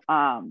know,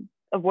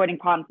 avoiding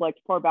conflict,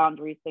 poor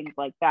boundaries, things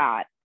like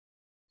that.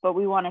 But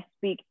we want to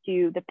speak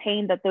to the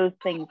pain that those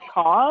things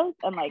cause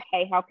and like,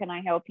 hey, how can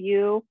I help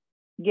you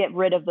get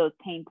rid of those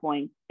pain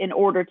points in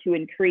order to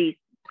increase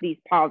these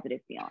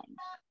positive feelings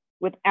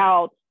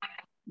without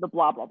the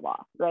blah, blah, blah,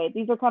 right?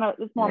 These are kind of,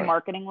 it's more right.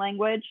 marketing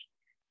language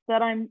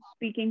that I'm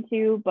speaking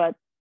to, but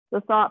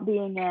the thought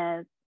being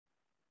is,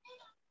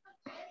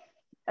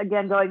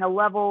 again, going a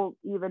level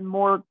even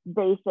more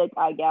basic,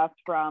 I guess,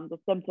 from the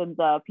symptoms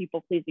of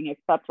people pleasing,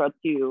 etc.,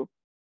 to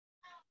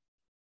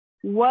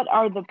what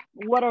are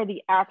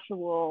the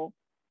actual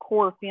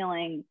core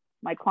feelings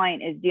my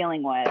client is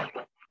dealing with,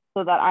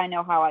 so that I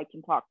know how I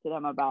can talk to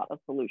them about a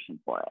solution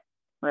for it,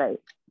 right?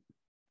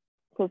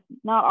 Because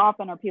not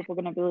often are people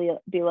going to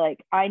be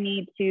like, I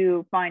need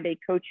to find a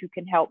coach who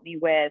can help me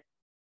with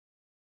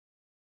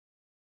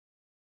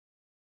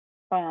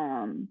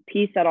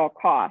peace at all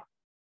costs,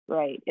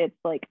 right? It's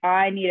like,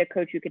 I need a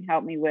coach who can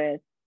help me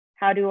with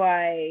how do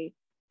I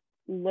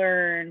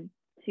learn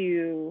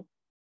to,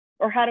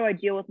 or how do I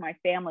deal with my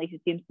family who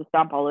seems to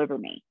stomp all over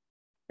me,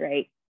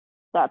 right?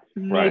 That's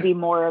maybe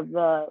more of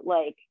the,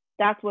 like,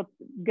 that's what's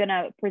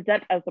gonna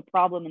present as a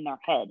problem in their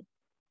head.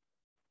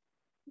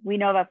 We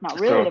know that's not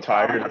really the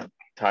problem.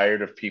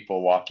 Tired of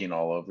people walking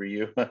all over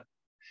you.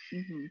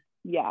 Mm-hmm.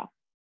 Yeah.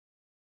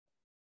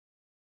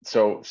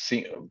 So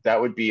see,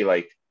 that would be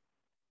like,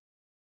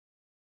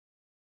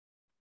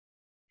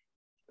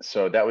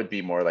 so that would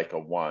be more like a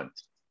want.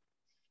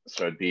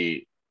 So it'd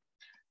be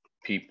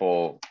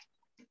people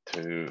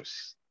to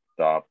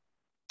stop,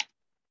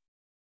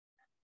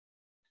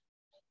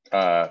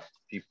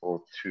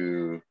 people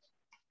to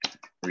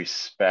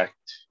respect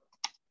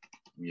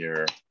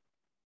your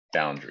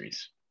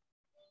boundaries.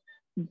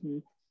 Mm-hmm.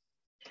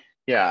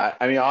 Yeah,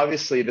 I mean,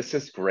 obviously this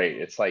is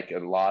great. It's like a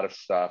lot of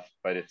stuff,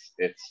 but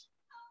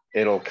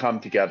it'll come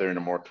together in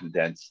a more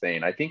condensed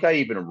thing. I think I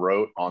even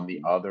wrote on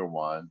the other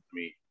one. I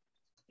mean,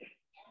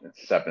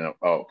 it's 7.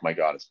 Oh my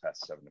God, it's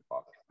past 7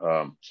 o'clock.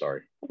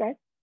 Sorry. Okay.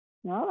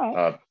 All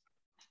right.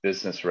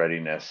 Business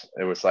readiness.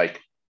 It was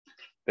like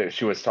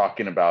she was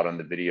talking about on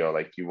the video,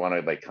 like you want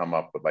to like come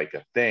up with like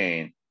a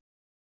thing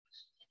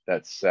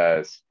that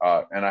says,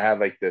 and I have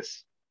like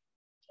this,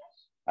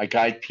 I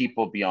guide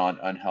people beyond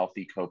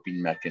unhealthy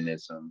coping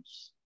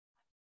mechanisms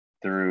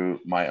through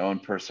my own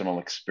personal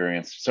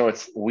experience. So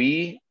it's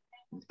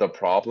the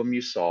problem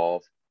you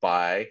solve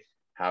by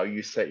how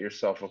you set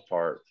yourself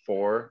apart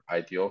for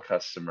ideal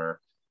customer,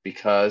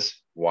 because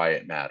why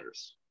it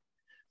matters.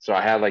 So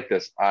I had like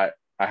this, I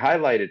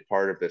highlighted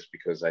part of this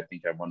because I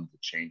think I wanted to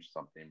change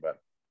something, but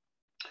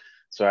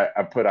so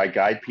I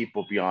guide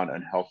people beyond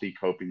unhealthy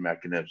coping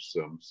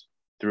mechanisms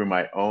through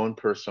my own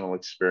personal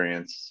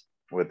experience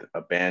with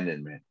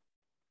abandonment,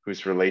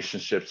 whose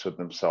relationships with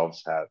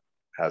themselves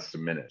has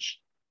diminished,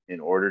 in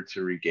order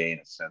to regain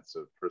a sense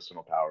of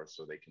personal power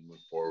so they can move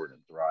forward and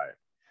thrive.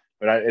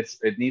 But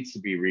it needs to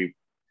be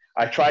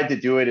I tried to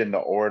do it in the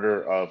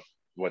order of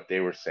what they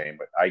were saying,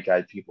 but I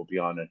guide people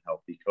beyond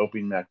unhealthy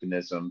coping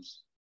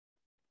mechanisms.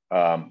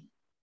 And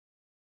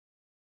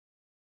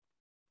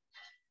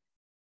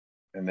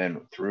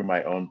then through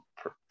my own,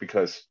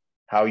 because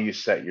how you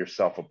set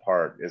yourself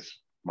apart is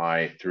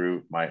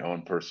through my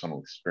own personal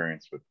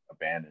experience with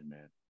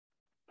abandonment.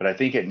 But I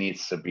think it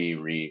needs to be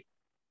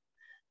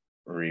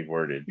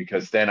reworded,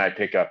 because then I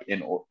pick up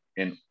in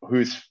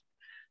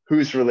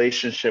whose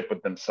relationship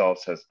with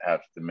themselves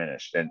have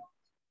diminished. And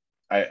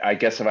I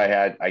guess if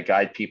I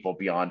guide people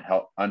beyond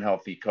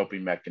unhealthy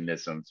coping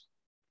mechanisms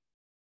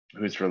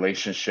whose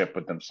relationship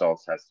with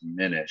themselves has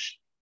diminished,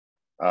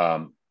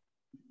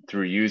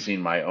 through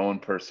using my own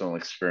personal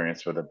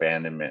experience with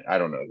abandonment. I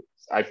don't know.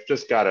 I've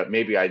just got to,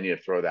 maybe I need to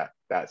throw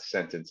that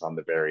sentence on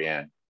the very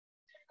end.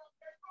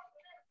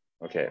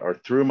 Okay. Or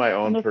through my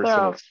own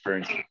personal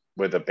experience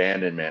with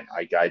abandonment,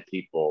 I guide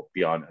people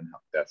beyond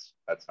unhealthy.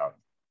 That's how.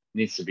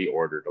 needs to be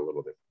ordered a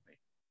little differently.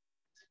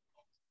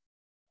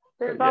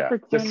 There's But yeah,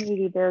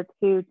 opportunity there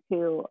too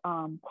to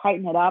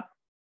tighten it up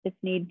if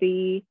need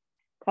be,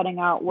 cutting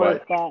out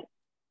words that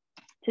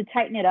to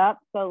tighten it up.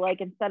 So like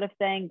instead of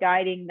saying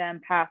guiding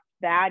them past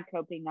bad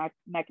coping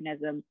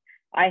mechanisms,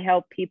 I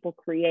help people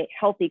create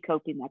healthy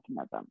coping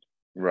mechanisms.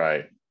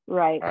 Right. So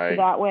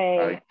that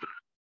way.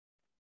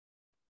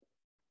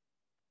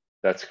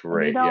 That's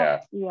great.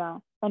 Yeah. Yeah.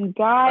 And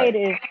guide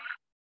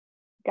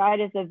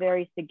is a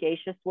very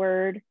sagacious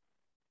word.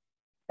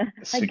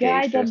 I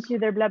guide them to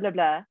their blah blah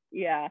blah.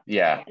 Yeah.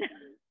 Yeah.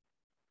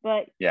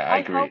 But yeah, I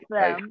agree. help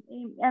them.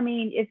 I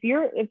mean, if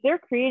they're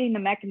creating the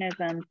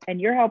mechanisms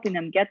and you're helping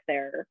them get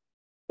there,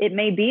 it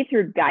may be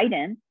through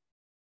guidance,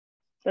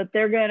 but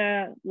they're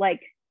gonna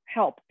like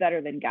help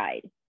better than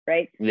guide,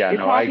 right? Yeah,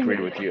 no, I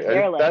agree with you.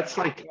 That's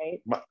like,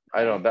 right?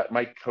 I don't know, that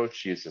my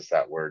coach uses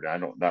that word. I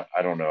don't know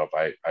if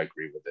I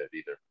agree with it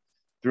either.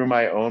 Through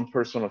my own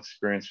personal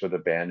experience with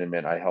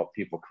abandonment, I help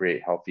people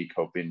create healthy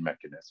coping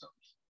mechanisms.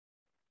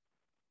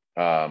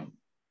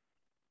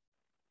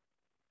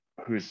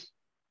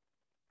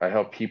 I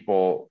help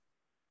people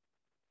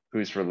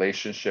whose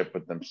relationship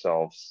with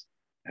themselves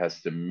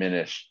has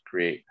diminished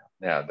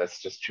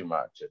that's just too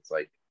much. It's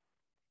like,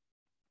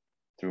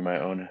 through my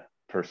own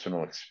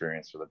personal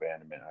experience with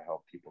abandonment, I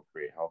help people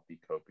create healthy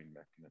coping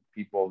mechanisms.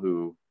 People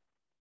who,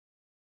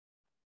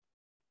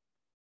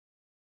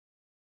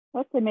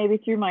 let's say maybe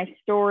through my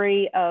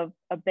story of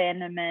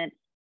abandonment,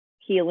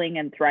 healing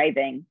and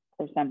thriving,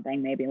 or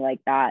something maybe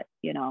like that,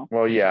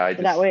 Well, yeah,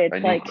 that way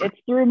it's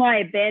through my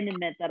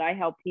abandonment that I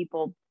help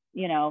people,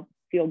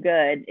 feel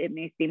good. It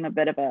may seem a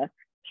bit of a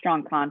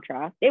strong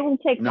contrast. It will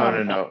take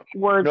no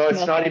words. No,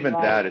 it's not even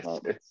that.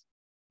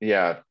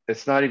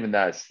 It's not even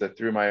that. It's that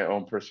through my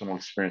own personal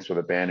experience with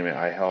abandonment,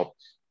 I help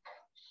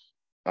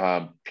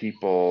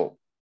people.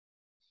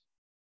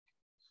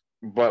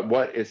 But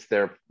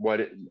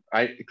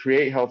I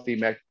create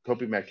healthy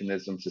coping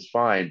mechanisms is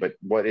fine, but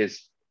what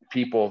is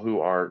people who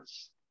are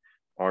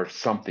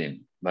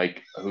something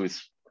like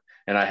whose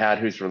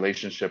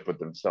relationship with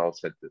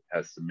themselves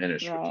has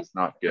diminished, right, which is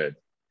not good.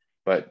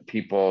 But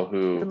people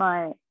who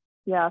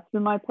through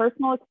my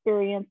personal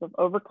experience of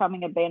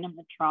overcoming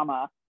abandonment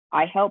trauma,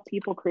 I help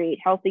people create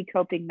healthy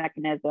coping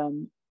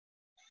mechanisms.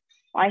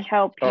 I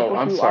help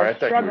people who are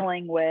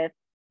struggling with.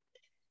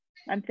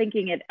 I'm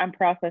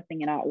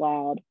processing it out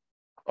loud.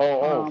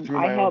 Through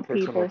my own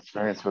personal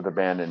experience with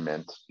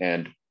abandonment.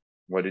 And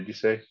what did you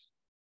say?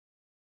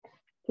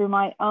 Through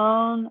my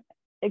own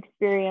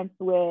experience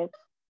with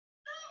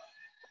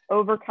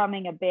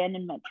overcoming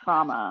abandonment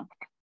trauma,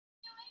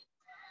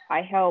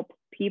 I help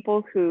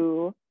people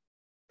who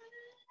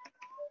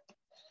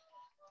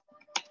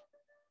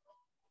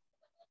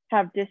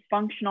have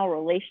dysfunctional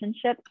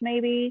relationships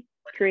maybe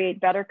create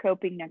better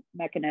coping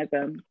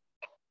mechanisms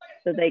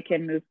so they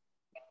can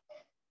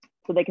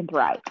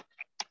thrive,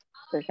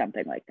 or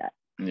something like that.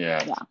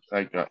 Yeah.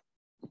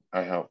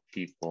 I help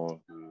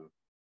people who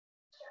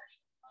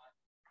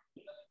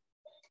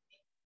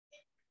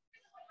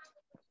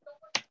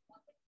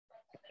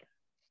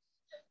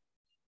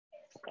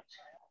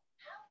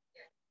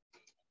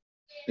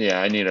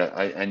I need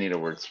a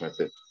wordsmith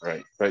it,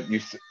 right? But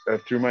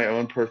through my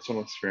own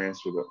personal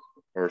experience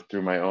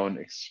through my own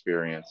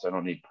experience, I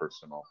don't need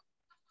personal.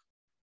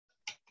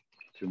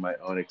 Through my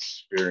own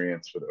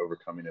experience with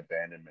overcoming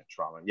abandonment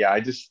trauma. Yeah, I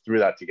just threw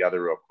that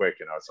together real quick,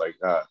 and I was like,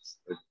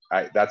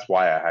 that's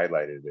why I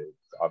highlighted it. It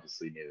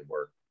obviously needed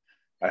work.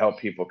 I help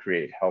people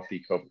create healthy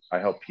coping. I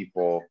help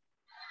people.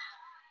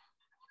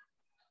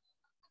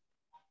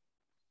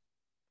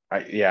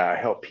 I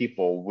help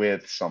people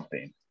with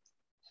something.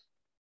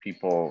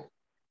 People,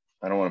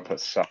 I don't want to put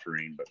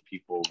suffering, but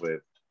people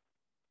with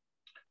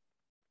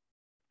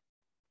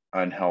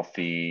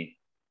unhealthy.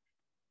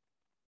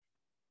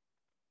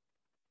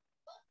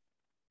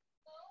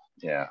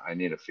 Yeah, I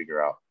need to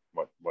figure out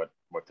what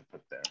to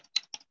put there.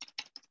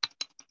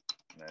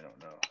 And I don't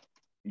know.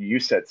 You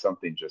said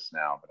something just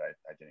now, but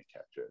I didn't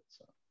catch it.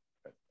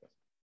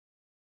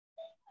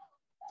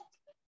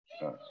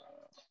 So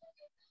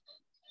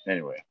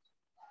anyway,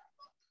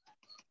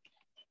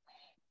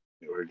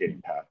 we're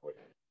getting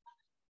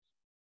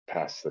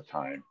past the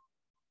time.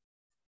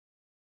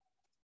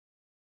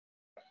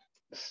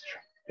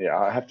 Yeah,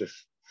 I have to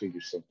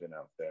figure something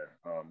out there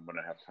when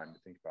I have time to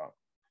think about.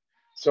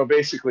 So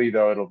basically,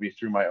 though, it'll be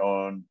through my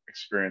own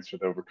experience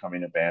with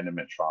overcoming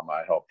abandonment trauma.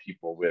 I help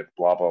people with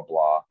blah, blah,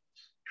 blah,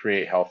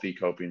 create healthy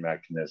coping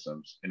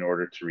mechanisms in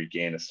order to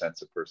regain a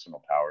sense of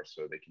personal power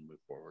so they can move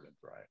forward and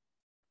thrive.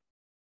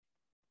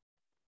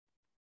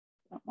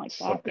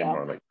 Something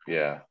more like,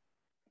 yeah.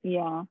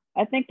 Yeah,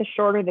 I think the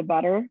shorter the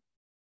better.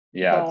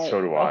 Yeah,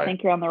 so do I. I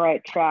think you're on the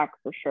right track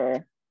for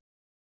sure.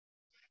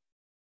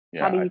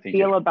 Yeah, how do you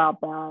feel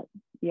about that?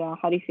 Yeah,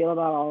 how do you feel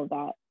about all of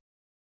that?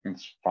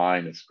 It's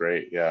fine. It's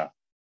great. Yeah.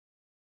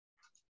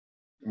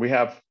 We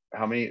have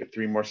how many?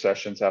 3 more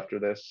sessions after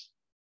this?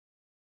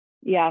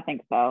 Yeah, I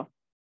think so.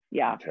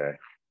 Yeah. Okay.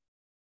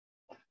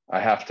 I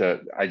have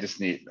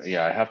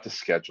to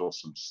schedule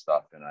some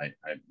stuff, and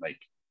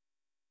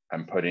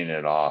I'm putting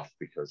it off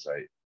because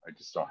I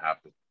just don't have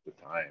the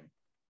time.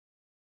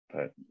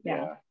 But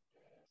yeah.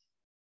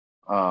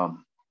 I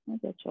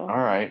get you. All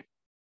right.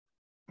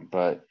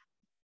 But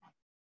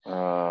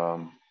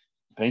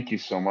thank you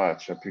so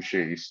much. I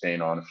appreciate you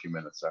staying on a few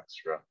minutes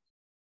extra.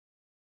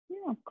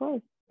 Yeah, of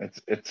course.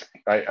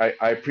 I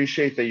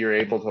appreciate that you're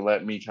able to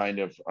let me kind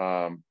of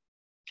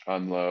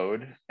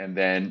unload, and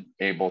then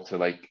able to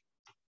like,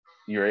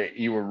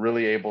 you were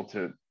really able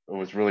to, it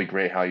was really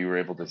great how you were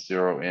able to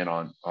zero in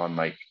on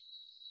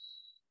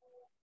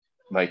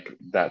like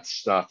that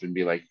stuff and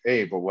be like,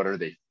 hey, but what are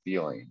they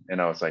feeling?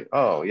 And I was like,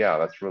 oh yeah,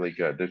 that's really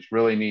good. This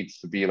really needs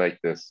to be like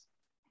this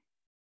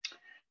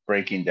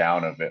breaking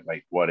down of it,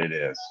 like what it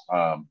is.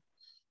 And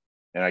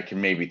I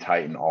can maybe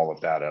tighten all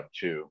of that up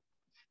too.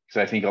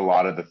 Because I think a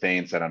lot of the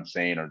things that I'm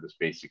saying are just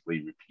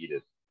basically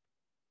repeated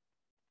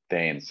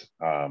things,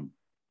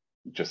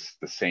 just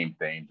the same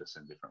thing, just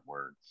in different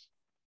words.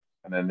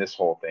 And then this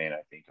whole thing,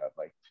 I think I'd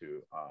like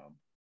to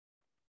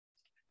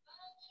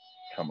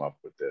come up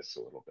with this a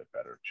little bit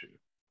better too.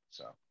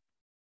 So.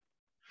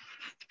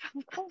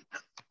 Okay.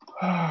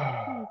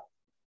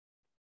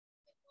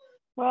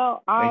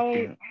 Well,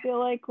 I feel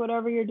like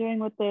whatever you're doing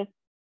with this,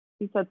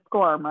 you said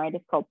SCORM, right?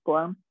 It's called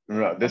SCORM.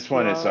 No, this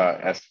one is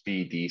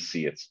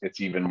SBDC.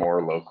 It's even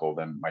more local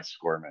than my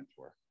SCORE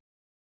mentor.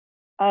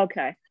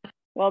 Okay.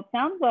 Well, it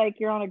sounds like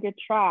you're on a good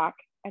track.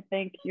 I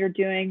think you're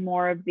doing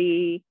more of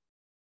we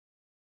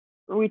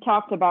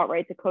talked about,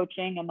 right, the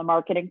coaching and the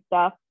marketing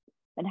stuff,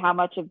 and how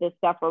much of this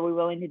stuff are we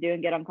willing to do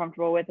and get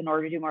uncomfortable with in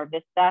order to do more of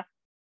this stuff,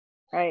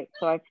 right?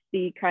 So I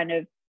see kind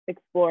of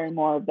exploring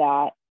more of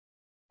that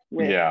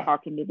with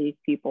talking to these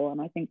people,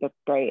 and I think that's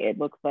great. It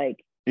looks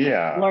like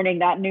learning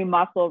that new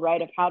muscle,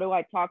 right, of how do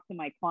I talk to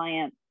my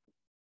clients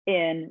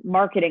in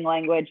marketing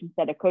language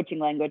instead of coaching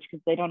language,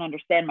 because they don't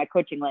understand my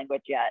coaching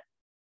language yet,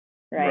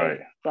 right?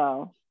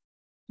 So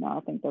no,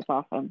 I think that's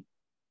awesome.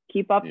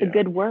 Keep up the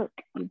good work.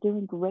 You're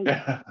doing great.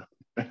 I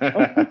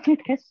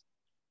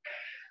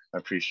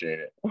appreciate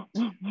it.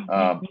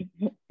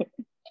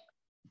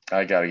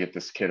 I got to get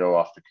this kiddo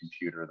off the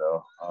computer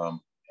though.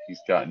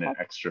 He's gotten an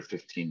extra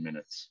 15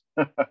 minutes.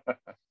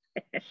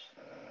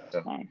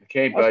 So,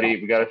 okay,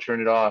 buddy, we got to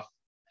turn it off.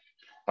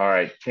 All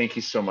right. Thank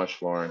you so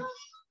much, Lauren.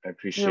 I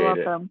appreciate it. You're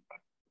welcome.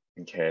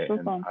 Okay.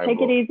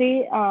 Take it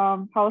easy.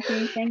 Call us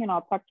anything, and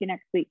I'll talk to you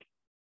next week.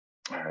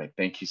 All right.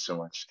 Thank you so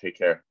much. Take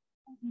care.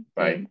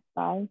 Bye.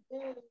 Bye.